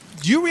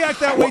 Do you react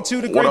that way too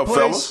to great up, plays?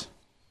 Fellas?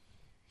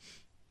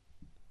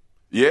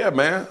 Yeah,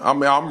 man. I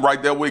mean, I'm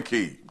right there with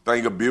Key.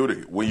 Thing of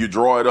beauty. When you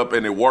draw it up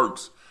and it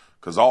works,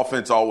 because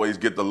offense always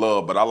get the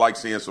love, but I like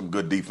seeing some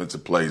good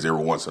defensive plays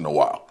every once in a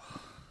while.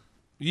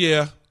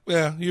 Yeah,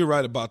 you're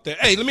right about that.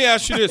 Hey, let me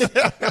ask you this.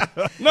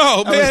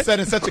 No, man. I was said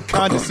in such a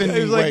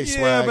condescending way,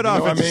 Swag. But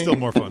offense is still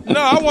more fun. No,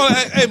 I want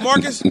to. Hey,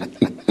 Marcus,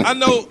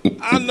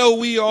 I know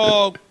we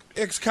all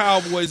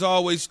ex-Cowboys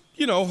always,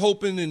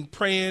 hoping and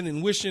praying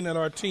and wishing that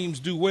our teams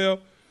do well.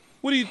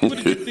 What did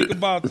you think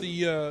about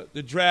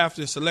the draft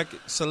and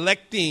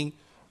selecting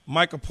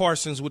Michael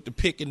Parsons with the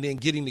pick and then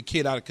getting the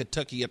kid out of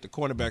Kentucky at the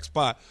cornerback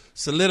spot,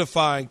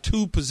 solidifying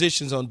 2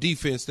 positions on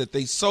defense that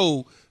they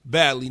so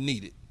badly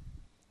needed?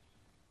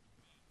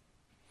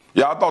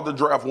 Yeah, I thought the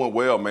draft went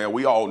well, man.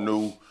 We all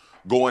knew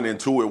going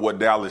into it what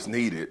Dallas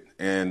needed,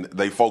 and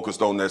they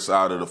focused on that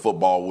side of the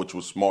football, which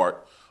was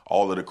smart,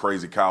 all of the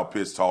crazy Kyle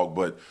Pitts talk.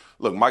 But,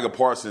 look, Michael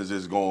Parsons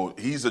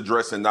he's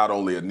addressing not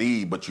only a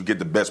need, but you get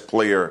the best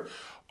player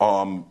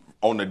on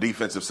the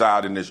defensive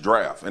side in this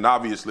draft. And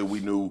obviously we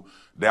knew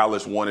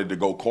Dallas wanted to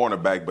go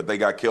cornerback, but they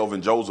got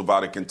Kelvin Joseph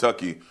out of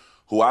Kentucky,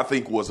 who I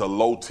think was a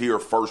low-tier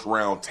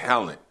first-round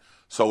talent.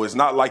 So it's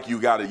not like you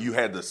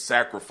had to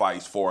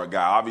sacrifice for a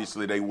guy.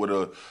 Obviously, they would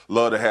have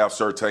loved to have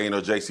Surtain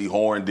or J.C.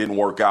 Horn. Didn't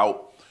work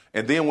out.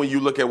 And then when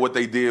you look at what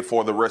they did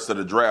for the rest of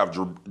the draft,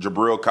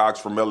 Jabril Cox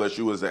from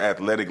LSU is an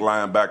athletic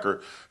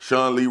linebacker.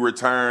 Sean Lee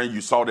returned.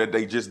 You saw that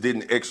they just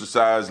didn't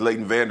exercise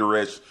Leighton Vander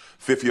Esch,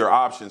 fifth-year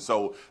option.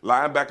 So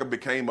linebacker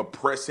became a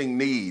pressing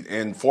need.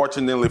 And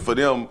fortunately for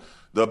them,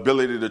 the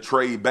ability to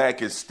trade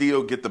back and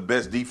still get the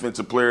best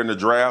defensive player in the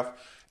draft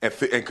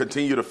and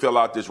continue to fill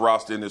out this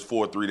roster in this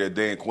 4-3 that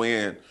Dan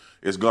Quinn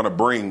is going to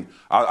bring.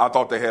 I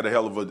thought they had a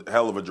hell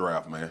of a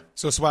draft, man.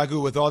 So,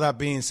 Swagoo, with all that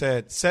being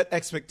said, set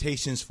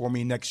expectations for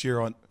me next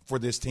year for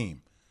this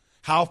team.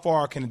 How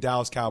far can the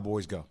Dallas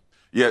Cowboys go?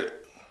 Yeah,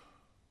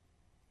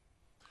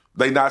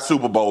 they not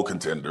Super Bowl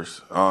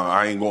contenders.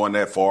 I ain't going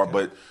that far,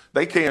 but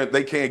they can't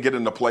get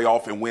in the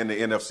playoff and win the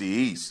NFC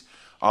East.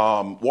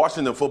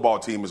 Washington football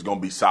team is going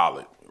to be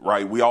solid,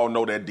 right? We all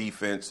know that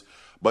defense,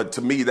 but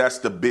to me, that's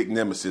the big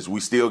nemesis. We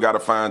still got to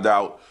find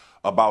out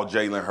about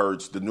Jalen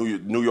Hurts. The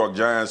New York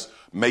Giants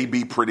may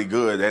be pretty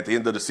good. At the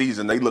end of the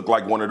season, they look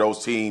like one of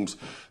those teams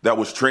that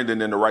was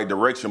trending in the right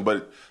direction.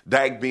 But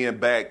Dak being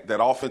back,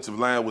 that offensive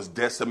line was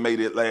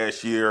decimated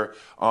last year.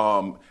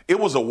 It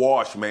was a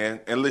wash, man.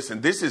 And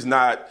listen, this is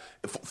not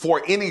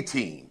for any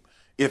team.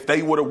 If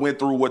they would have went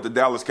through what the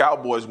Dallas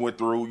Cowboys went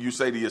through, you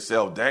say to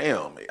yourself,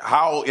 damn,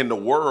 how in the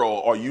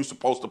world are you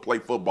supposed to play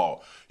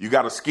football? You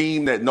got a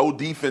scheme that no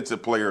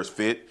defensive players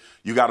fit.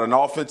 You got an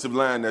offensive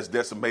line that's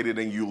decimated,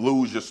 and you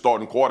lose your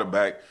starting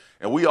quarterback.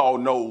 And we all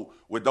know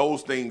with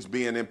those things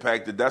being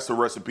impacted, that's a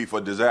recipe for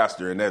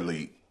disaster in that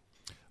league.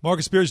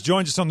 Marcus Spears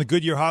joins us on the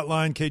Goodyear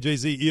Hotline,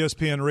 KJZ,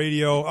 ESPN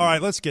Radio. All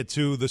right, let's get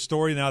to the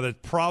story now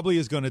that probably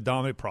is going to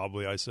dominate,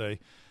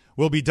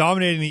 will be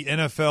dominating the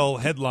NFL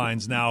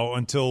headlines now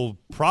until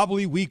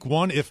probably week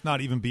 1, if not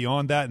even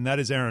beyond that, and that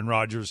is Aaron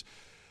Rodgers.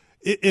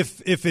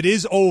 If it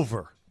is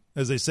over,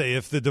 as they say,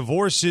 if the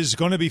divorce is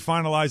going to be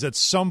finalized at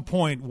some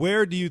point,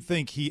 where do you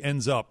think he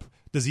ends up?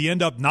 Does he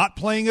end up not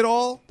playing at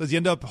all? Does he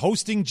end up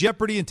hosting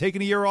Jeopardy and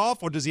taking a year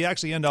off? Or does he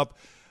actually end up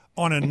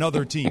on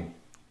another team?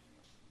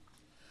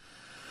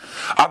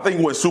 I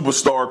think when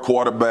superstar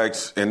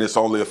quarterbacks, and it's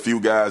only a few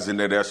guys in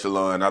that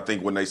echelon, I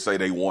think when they say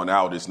they want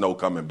out, it's no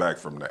coming back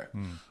from that.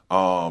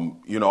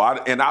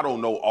 I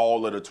don't know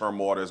all of the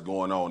turmoil that's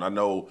going on. I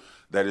know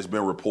that it's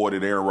been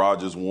reported Aaron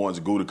Rodgers wants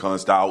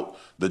Gutekunst out,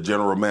 the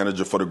general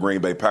manager for the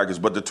Green Bay Packers.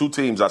 But the two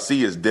teams I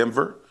see is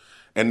Denver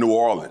and New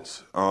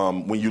Orleans.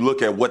 When you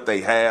look at what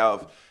they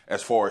have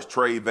as far as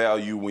trade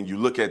value, when you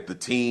look at the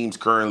teams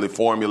currently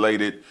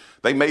formulated,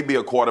 they may be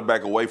a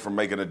quarterback away from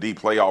making a deep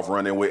playoff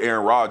run. And with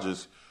Aaron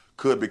Rodgers,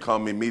 could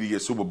become immediate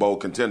Super Bowl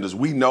contenders.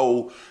 We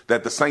know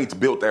that the Saints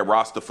built that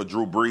roster for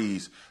Drew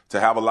Brees to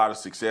have a lot of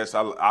success.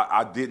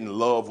 I didn't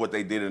love what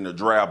they did in the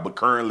draft, but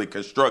currently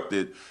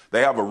constructed,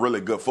 they have a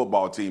really good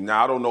football team.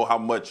 Now, I don't know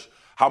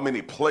how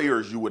many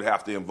players you would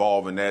have to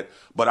involve in that,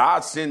 but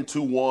I'd send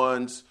 2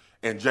 ones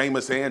and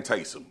Jameis and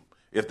Taysom,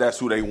 if that's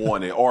who they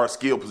wanted, or a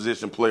skill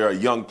position player, a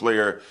young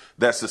player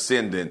that's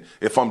ascending.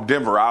 If I'm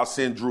Denver, I'll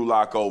send Drew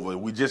Lock over.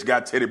 We just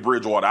got Teddy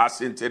Bridgewater. I'll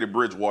send Teddy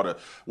Bridgewater.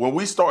 When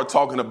we start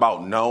talking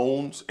about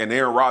knowns, and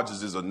Aaron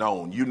Rodgers is a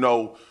known, you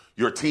know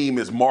your team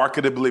is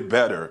marketably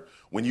better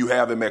when you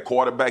have him at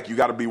quarterback. You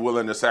got to be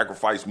willing to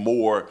sacrifice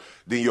more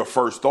than your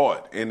first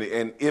thought. And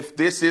if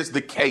this is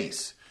the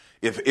case,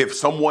 if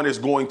someone is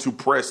going to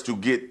press to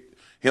get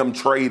him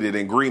traded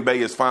and Green Bay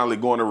is finally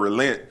going to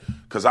relent,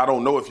 because I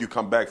don't know if you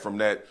come back from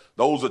that.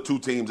 Those are 2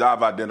 teams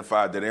I've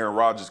identified that Aaron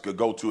Rodgers could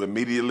go to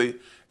immediately,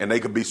 and they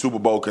could be Super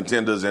Bowl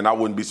contenders, and I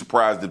wouldn't be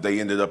surprised if they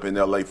ended up in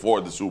L.A.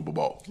 for the Super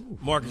Bowl.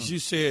 Marcus, you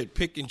said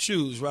pick and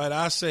choose, right?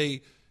 I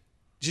say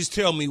just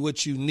tell me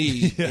what you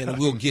need, and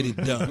we'll get it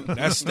done.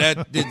 That's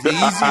the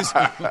easiest.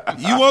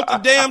 You want the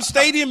damn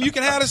stadium? You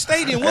can have the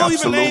stadium. We'll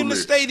even name the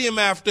stadium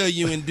after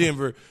you in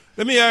Denver.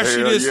 Let me ask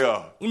you this.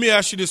 Yeah. Let me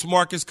ask you this,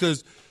 Marcus,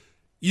 because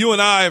you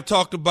and I have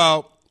talked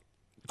about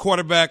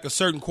a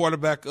certain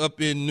quarterback up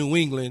in New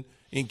England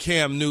in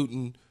Cam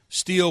Newton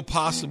still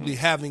possibly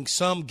having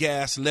some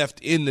gas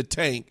left in the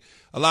tank.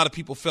 A lot of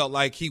people felt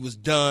like he was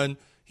done.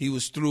 He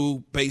was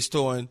through based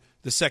on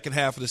the second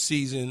half of the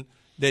season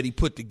that he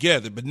put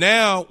together. But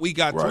now we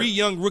got 3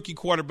 young rookie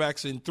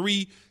quarterbacks in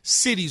 3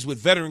 cities with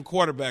veteran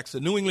quarterbacks. The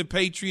New England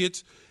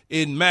Patriots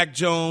in Mac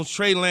Jones,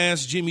 Trey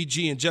Lance, Jimmy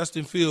G, and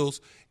Justin Fields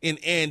in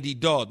Andy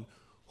Dalton.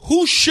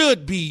 Who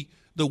should be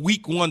the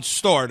week 1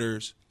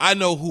 starters? I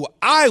know who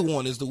I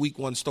want as the week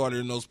 1 starter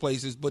in those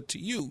places, but to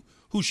you,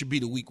 who should be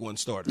the week 1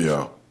 starters?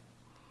 Yeah.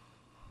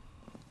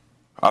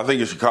 I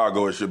think in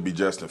Chicago it should be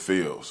Justin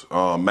Fields.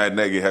 Matt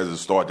Nagy has to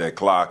start that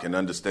clock and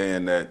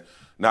understand that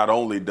not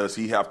only does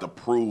he have to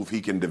prove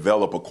he can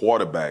develop a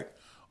quarterback,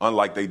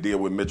 unlike they did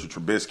with Mitchell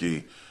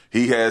Trubisky,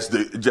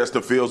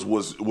 Justin Fields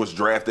was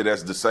drafted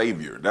as the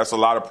savior. That's a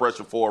lot of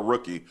pressure for a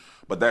rookie,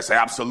 but that's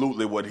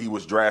absolutely what he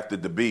was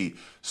drafted to be.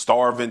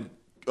 Starving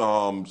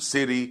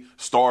city,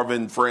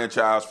 starving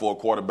franchise for a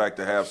quarterback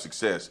to have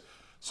success.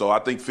 So I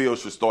think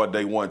Fields should start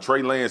day 1.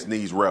 Trey Lance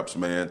needs reps,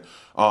 man.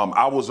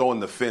 I was on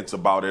the fence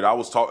about it. I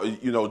was talking,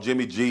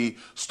 Jimmy G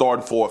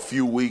starting for a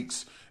few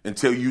weeks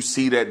until you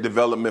see that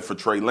development for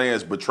Trey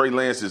Lance. But Trey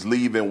Lance is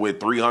leaving with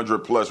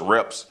 300-plus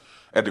reps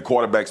at the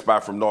quarterback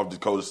spot from North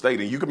Dakota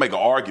State. And you can make an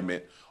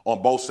argument on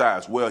both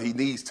sides. Well, he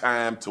needs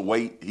time to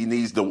wait. He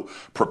needs to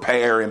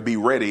prepare and be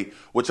ready,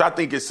 which I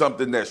think is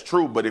something that's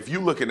true. But if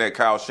you're looking at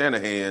Kyle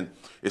Shanahan,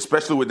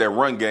 especially with that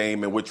run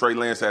game and with Trey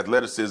Lance's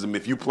athleticism,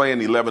 if you play an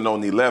 11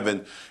 on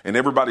 11 and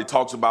everybody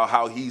talks about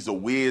how he's a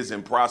whiz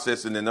in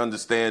processing and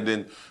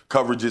understanding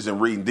coverages and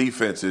reading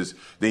defenses,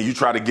 then you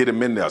try to get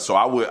him in there. So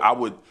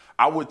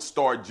I would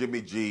start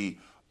Jimmy G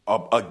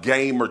a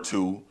game or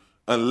two,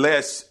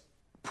 unless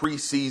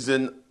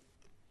preseason,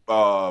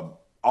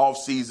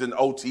 off-season,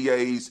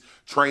 OTAs,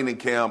 training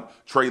camp,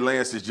 Trey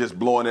Lance is just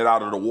blowing it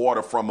out of the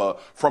water from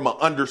an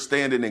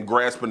understanding and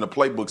grasping the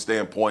playbook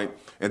standpoint.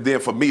 And then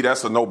for me,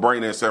 that's a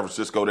no-brainer in San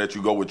Francisco that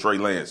you go with Trey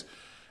Lance.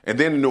 And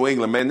then in New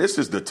England, man, this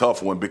is the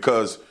tough one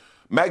because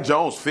Mac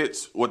Jones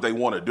fits what they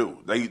want to do.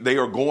 They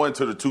are going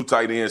to the two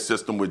tight end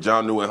system with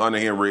Jonnu and Hunter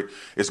Henry.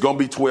 It's going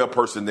to be 12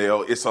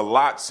 personnel. It's a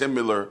lot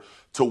similar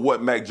to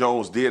what Mac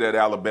Jones did at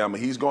Alabama.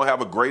 He's going to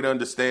have a great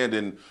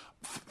understanding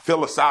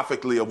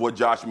philosophically of what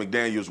Josh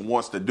McDaniels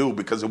wants to do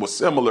because it was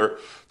similar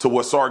to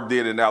what Sark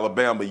did in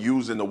Alabama,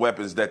 using the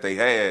weapons that they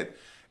had.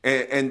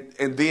 And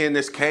then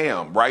this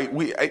Cam, right?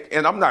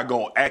 And I'm not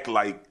going to act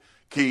like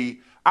Key.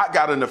 I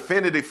got an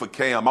affinity for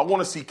Cam. I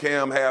want to see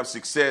Cam have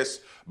success,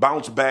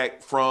 bounce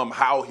back from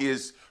how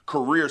his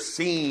career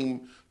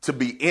seemed to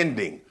be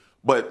ending.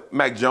 But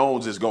Mac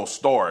Jones is going to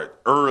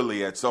start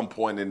early at some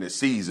point in the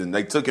season.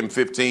 They took him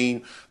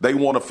 15. They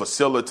want a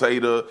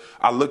facilitator.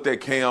 I looked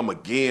at Cam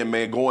again,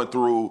 man, going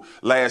through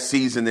last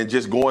season and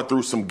just going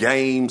through some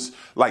games,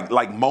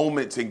 like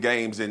moments in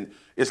games. And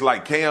it's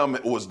like Cam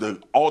was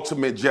the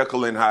ultimate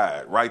Jekyll and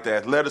Hyde, right? The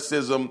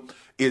athleticism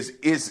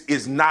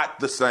is not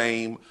the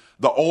same.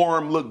 The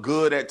arm looked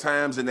good at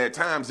times, and at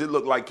times it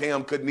looked like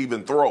Cam couldn't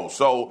even throw.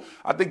 So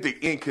I think the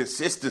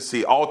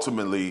inconsistency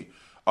ultimately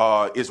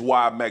is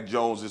why Mac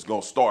Jones is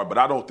going to start. But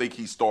I don't think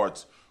he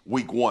starts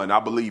week one.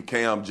 I believe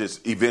Cam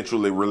just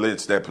eventually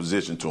relents that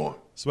position to him.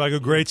 Swagger,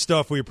 great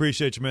stuff. We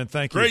appreciate you, man.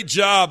 Thank you. Great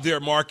job there,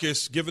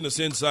 Marcus, giving us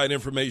inside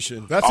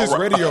information. That's his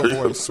radio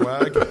voice,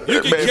 Swag.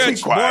 You can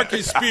catch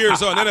Marcus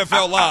Spears on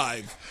NFL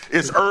Live.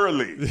 It's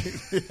early.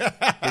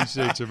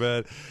 Appreciate you,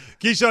 man.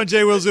 Keyshawn,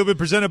 J. Will Zubin,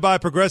 presented by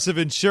Progressive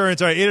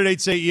Insurance. All right,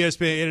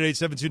 888-SAY-ESPN,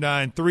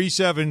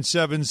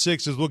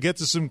 888-729-3776. As we'll get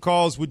to some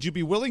calls, would you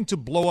be willing to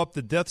blow up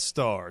the Death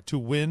Star to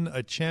win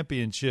a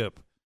championship?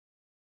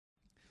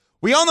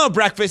 We all know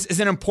breakfast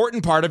is an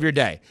important part of your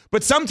day.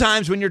 But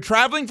sometimes when you're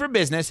traveling for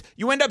business,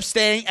 you end up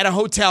staying at a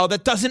hotel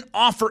that doesn't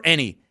offer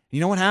any.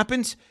 You know what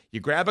happens? You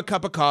grab a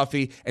cup of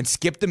coffee and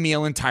skip the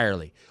meal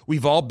entirely.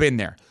 We've all been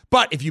there.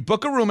 But if you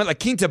book a room at La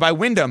Quinta by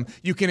Wyndham,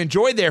 you can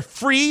enjoy their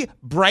free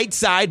Bright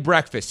Side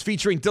breakfast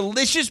featuring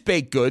delicious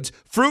baked goods,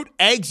 fruit,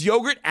 eggs,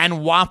 yogurt,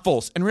 and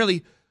waffles. And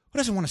really, who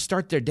doesn't want to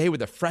start their day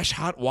with a fresh,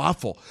 hot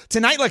waffle?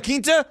 Tonight, La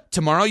Quinta,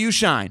 tomorrow you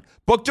shine.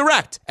 Book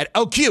direct at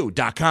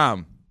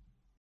LQ.com.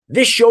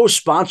 This show is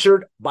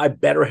sponsored by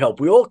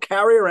BetterHelp. We all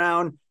carry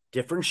around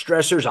different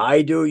stressors.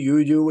 I do,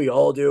 you do, we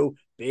all do,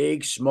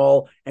 big,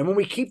 small. And when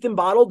we keep them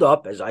bottled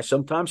up, as I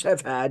sometimes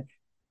have had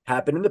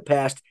happen in the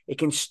past, it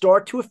can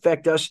start to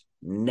affect us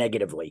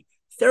negatively.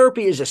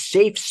 Therapy is a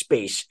safe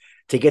space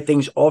to get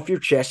things off your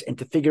chest and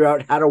to figure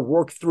out how to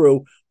work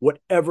through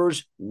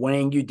whatever's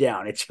weighing you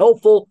down. It's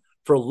helpful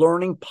for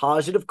learning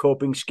positive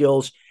coping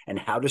skills and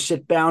how to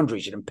set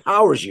boundaries. It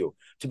empowers you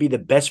to be the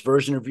best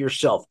version of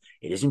yourself.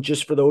 It isn't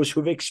just for those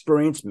who've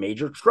experienced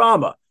major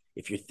trauma.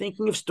 If you're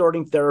thinking of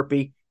starting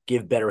therapy,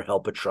 give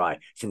BetterHelp a try.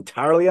 It's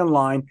entirely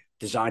online,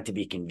 designed to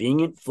be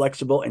convenient,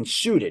 flexible, and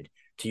suited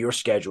to your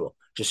schedule.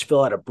 Just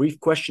fill out a brief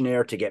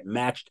questionnaire to get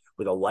matched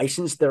with a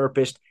licensed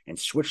therapist and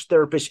switch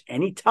therapists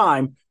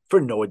anytime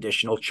for no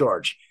additional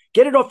charge.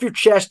 Get it off your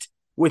chest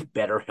with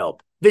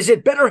BetterHelp.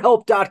 Visit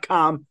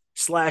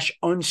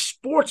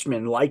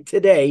BetterHelp.com/unsportsmanlike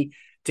today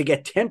to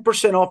get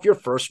 10% off your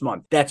first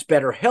month. That's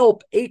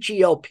BetterHelp,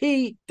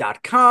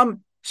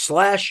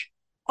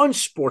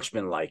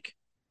 HELP.com/unsportsmanlike.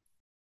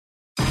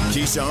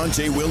 Keyshawn,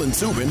 J. Will, and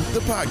Zubin,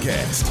 the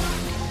podcast.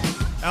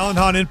 Alan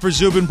Hahn in for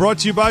Zubin, brought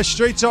to you by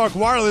Straight Talk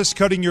Wireless.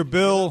 Cutting your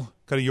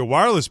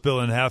wireless bill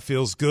in half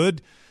feels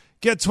good.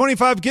 Get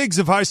 25 gigs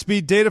of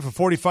high-speed data for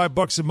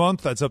 $45 a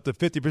month. That's up to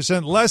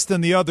 50% less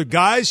than the other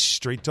guys.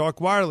 Straight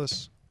Talk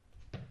Wireless.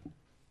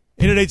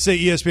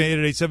 888-SAY-ESPN,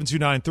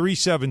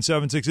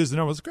 888-729-3776 is the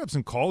number. Let's grab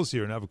some calls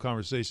here and have a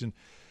conversation.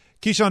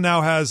 Keyshawn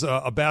now has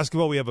a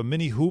basketball. We have a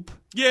mini hoop.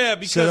 Yeah,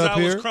 because I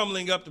was here.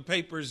 crumbling up the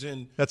papers,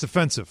 and that's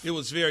offensive. It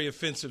was very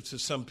offensive to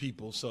some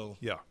people. So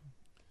yeah.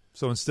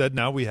 So instead,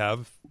 now we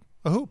have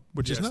a hoop,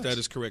 which is nice. That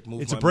is correct.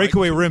 It's a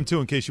breakaway rim, too,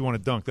 in case you want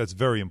to dunk. That's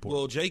very important.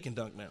 Well, Jay can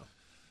dunk now.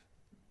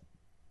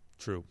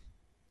 True.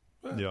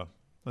 Yeah.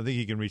 I think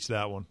he can reach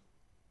that one.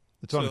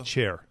 It's on a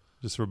chair,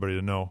 just for everybody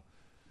to know.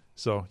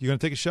 So you going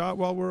to take a shot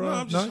while we're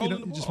I'm just holding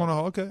the ball. Just want to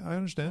hold? Okay, I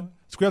understand.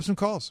 Let's grab some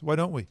calls. Why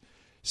don't we?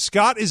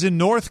 Scott is in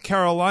North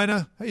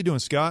Carolina. How you doing,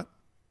 Scott?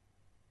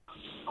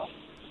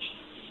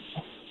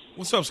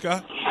 What's up,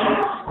 Scott?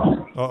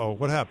 Uh-oh,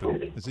 what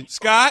happened? Is it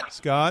Scott?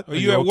 Scott? Are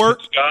you at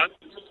work? Scott?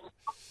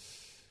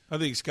 I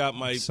think Scott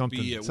might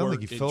be at work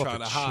like he and fell trying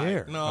to off a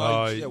chair. hide.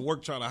 No, he's at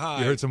work trying to hide.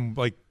 You heard some,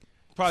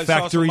 Probably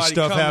factory saw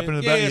stuff coming.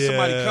 happening. Yeah,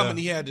 somebody coming.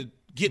 He had to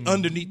get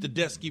underneath the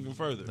desk even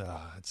further.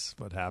 That's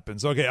what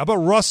happens. Okay, how about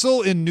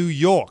Russell in New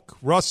York?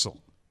 Russell.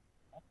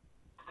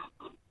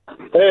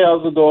 Hey,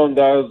 how's it going,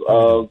 guys?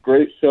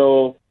 Great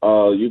show.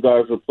 You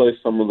guys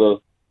replaced some of the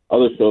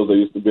other shows that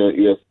used to be on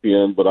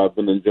ESPN, but I've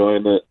been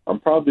enjoying it. I'm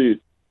probably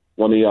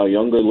one of y'all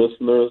younger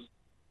listeners.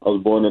 I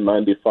was born in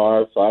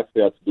 95, so I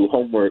actually had to do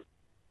homework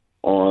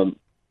on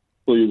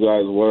who you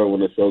guys were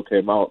when the show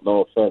came out.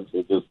 No offense.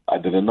 It's just I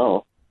didn't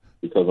know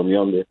because I'm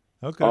younger.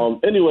 Okay.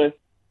 Anyway,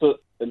 so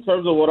in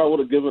terms of what I would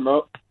have given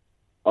up,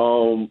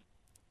 I'm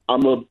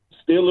a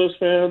Steelers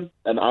fan,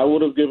 and I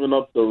would have given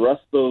up the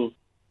rest of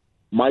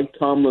Mike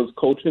Tomlin's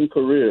coaching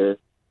career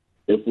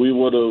if we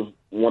would have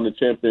won a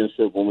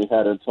championship when we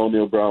had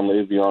Antonio Brown,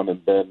 Le'Veon,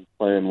 and Ben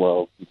playing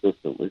well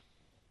consistently.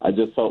 I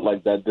just felt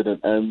like that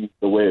didn't end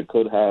the way it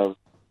could have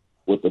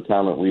with the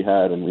talent we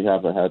had, and we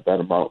haven't had that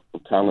amount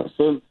of talent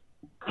since.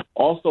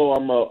 Also,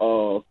 I'm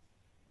a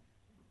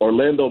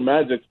Orlando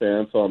Magic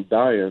fan, so I'm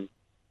dying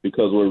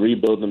because we're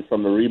rebuilding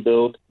from the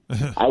rebuild.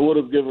 I would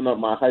have given up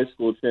my high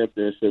school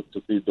championship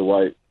to see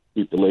Dwight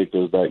beat the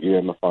Lakers that year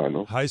in the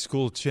final. High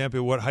school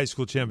champion? What high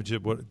school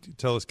championship? What?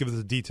 Tell us. Give us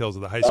the details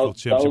of the high school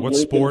championship. What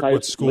sport?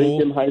 What school?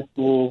 Lincoln High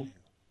School.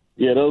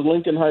 Yeah, that was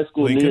Lincoln High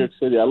School in New York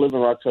City. I live in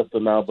Rochester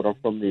now, but I'm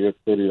from New York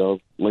City. That was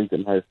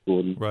Lincoln High School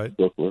in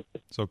Brooklyn.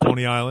 So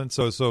Coney Island.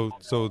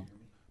 So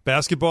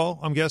basketball,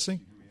 I'm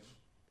guessing?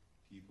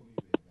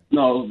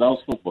 No, that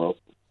was football.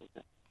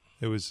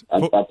 It was. I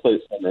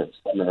played center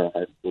in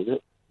high school.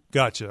 Yep.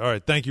 Gotcha. All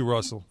right. Thank you,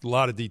 Russell. A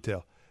lot of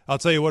detail. I'll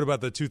tell you what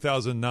about the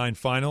 2009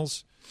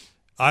 finals.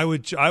 I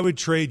would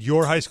trade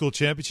your high school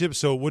championship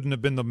so it wouldn't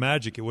have been the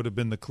Magic. It would have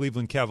been the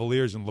Cleveland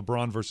Cavaliers and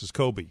LeBron versus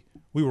Kobe.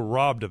 We were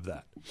robbed of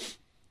that.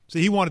 So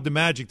he wanted the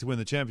Magic to win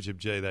the championship,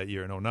 Jay, that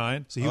year in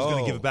 2009. So he was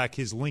going to give back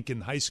his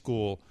Lincoln High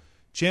School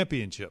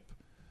championship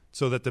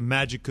so that the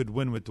Magic could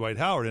win with Dwight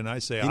Howard. And I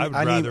say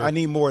I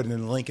need more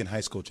than the Lincoln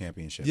High School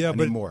championship. Yeah, I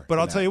need more. But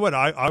I'll tell you what,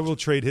 I will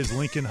trade his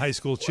Lincoln High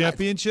School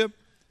championship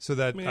so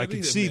that I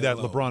could see that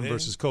LeBron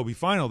versus Kobe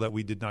final that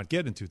we did not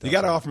get in 2000. You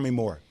got to offer me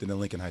more than the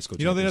Lincoln High School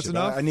championship. You don't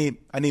think that's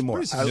enough? I need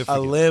more. A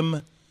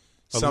limb.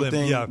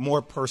 Something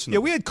more personal.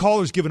 Yeah, we had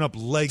callers giving up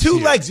legs. Two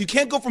legs. You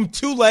can't go from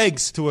 2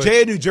 legs to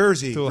Jay in New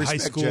Jersey to a high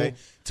school Jay,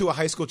 to a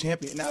high school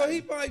champion. Well,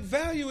 he might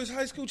value his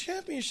high school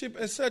championship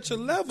at such a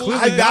level.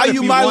 Clearly, I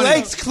value my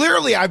legs.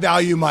 Clearly, I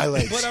value my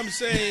legs. But I'm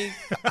saying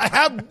I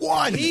have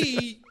one.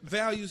 He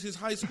values his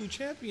high school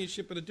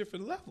championship at a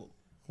different level.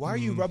 Why are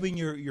you rubbing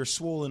your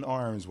swollen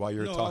arms while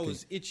you're talking? I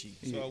was itchy,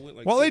 so I went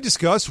like. While they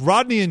discuss,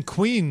 Rodney in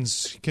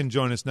Queens can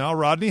join us now.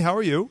 Rodney, how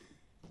are you?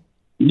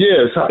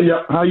 Yes,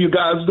 how you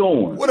guys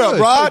doing? What up,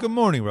 Rod? Good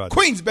morning, Rod.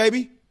 Queens,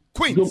 baby.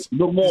 Queens. Good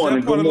morning.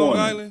 Is that part good of morning. Long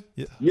Island?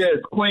 Yeah. Yes,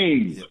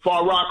 Queens.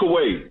 Far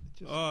Rockaway.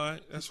 All right,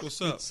 that's what's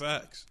up.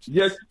 Facts.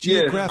 Yes.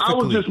 I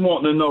was just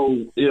wanting to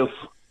know if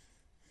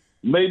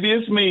maybe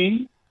it's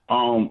me.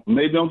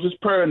 Maybe I'm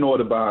just paranoid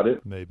about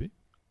it. Maybe.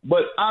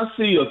 But I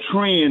see a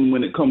trend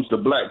when it comes to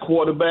black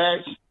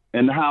quarterbacks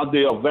and how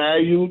they are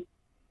valued,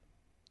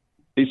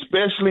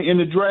 especially in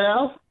the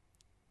draft.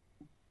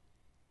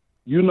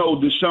 You know,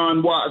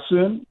 Deshaun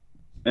Watson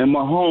and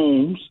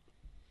Mahomes,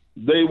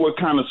 they were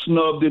kind of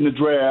snubbed in the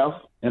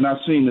draft, and I've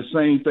seen the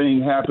same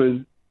thing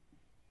happen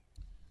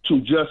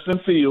to Justin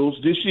Fields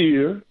this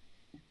year.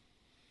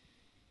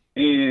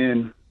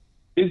 And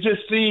it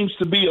just seems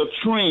to be a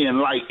trend.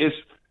 Like, it's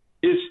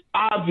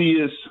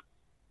obvious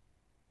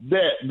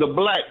that the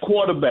black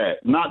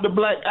quarterback, not the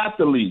black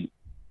athlete,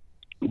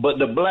 but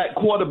the black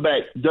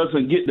quarterback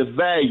doesn't get the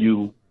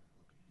value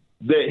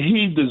that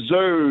he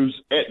deserves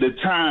at the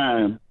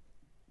time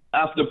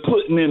after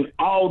putting in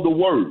all the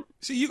work.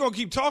 See, you're going to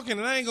keep talking,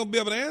 and I ain't going to be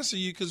able to answer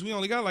you because we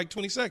only got like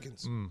 20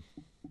 seconds.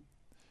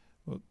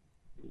 Well,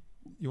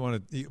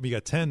 you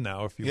got 10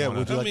 now if you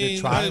want to. Would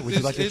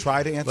you like to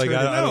try to answer it?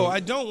 No,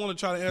 I don't want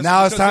to try to answer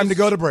Now it's time to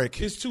go to break.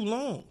 It's too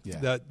long.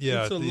 The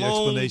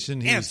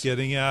explanation he was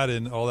getting at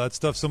and all that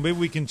stuff. So maybe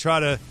we can try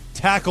to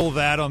tackle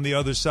that on the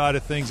other side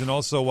of things, and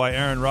also why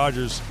Aaron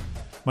Rodgers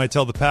might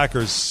tell the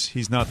Packers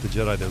he's not the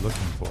Jedi they're looking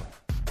for.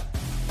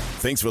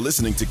 Thanks for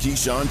listening to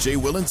Keyshawn, J.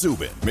 Will, and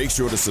Zubin. Make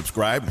sure to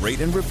subscribe,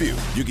 rate, and review.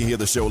 You can hear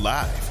the show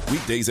live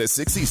weekdays at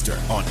 6 Eastern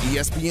on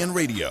ESPN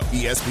Radio,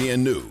 ESPN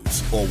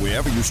News, or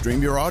wherever you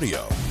stream your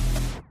audio.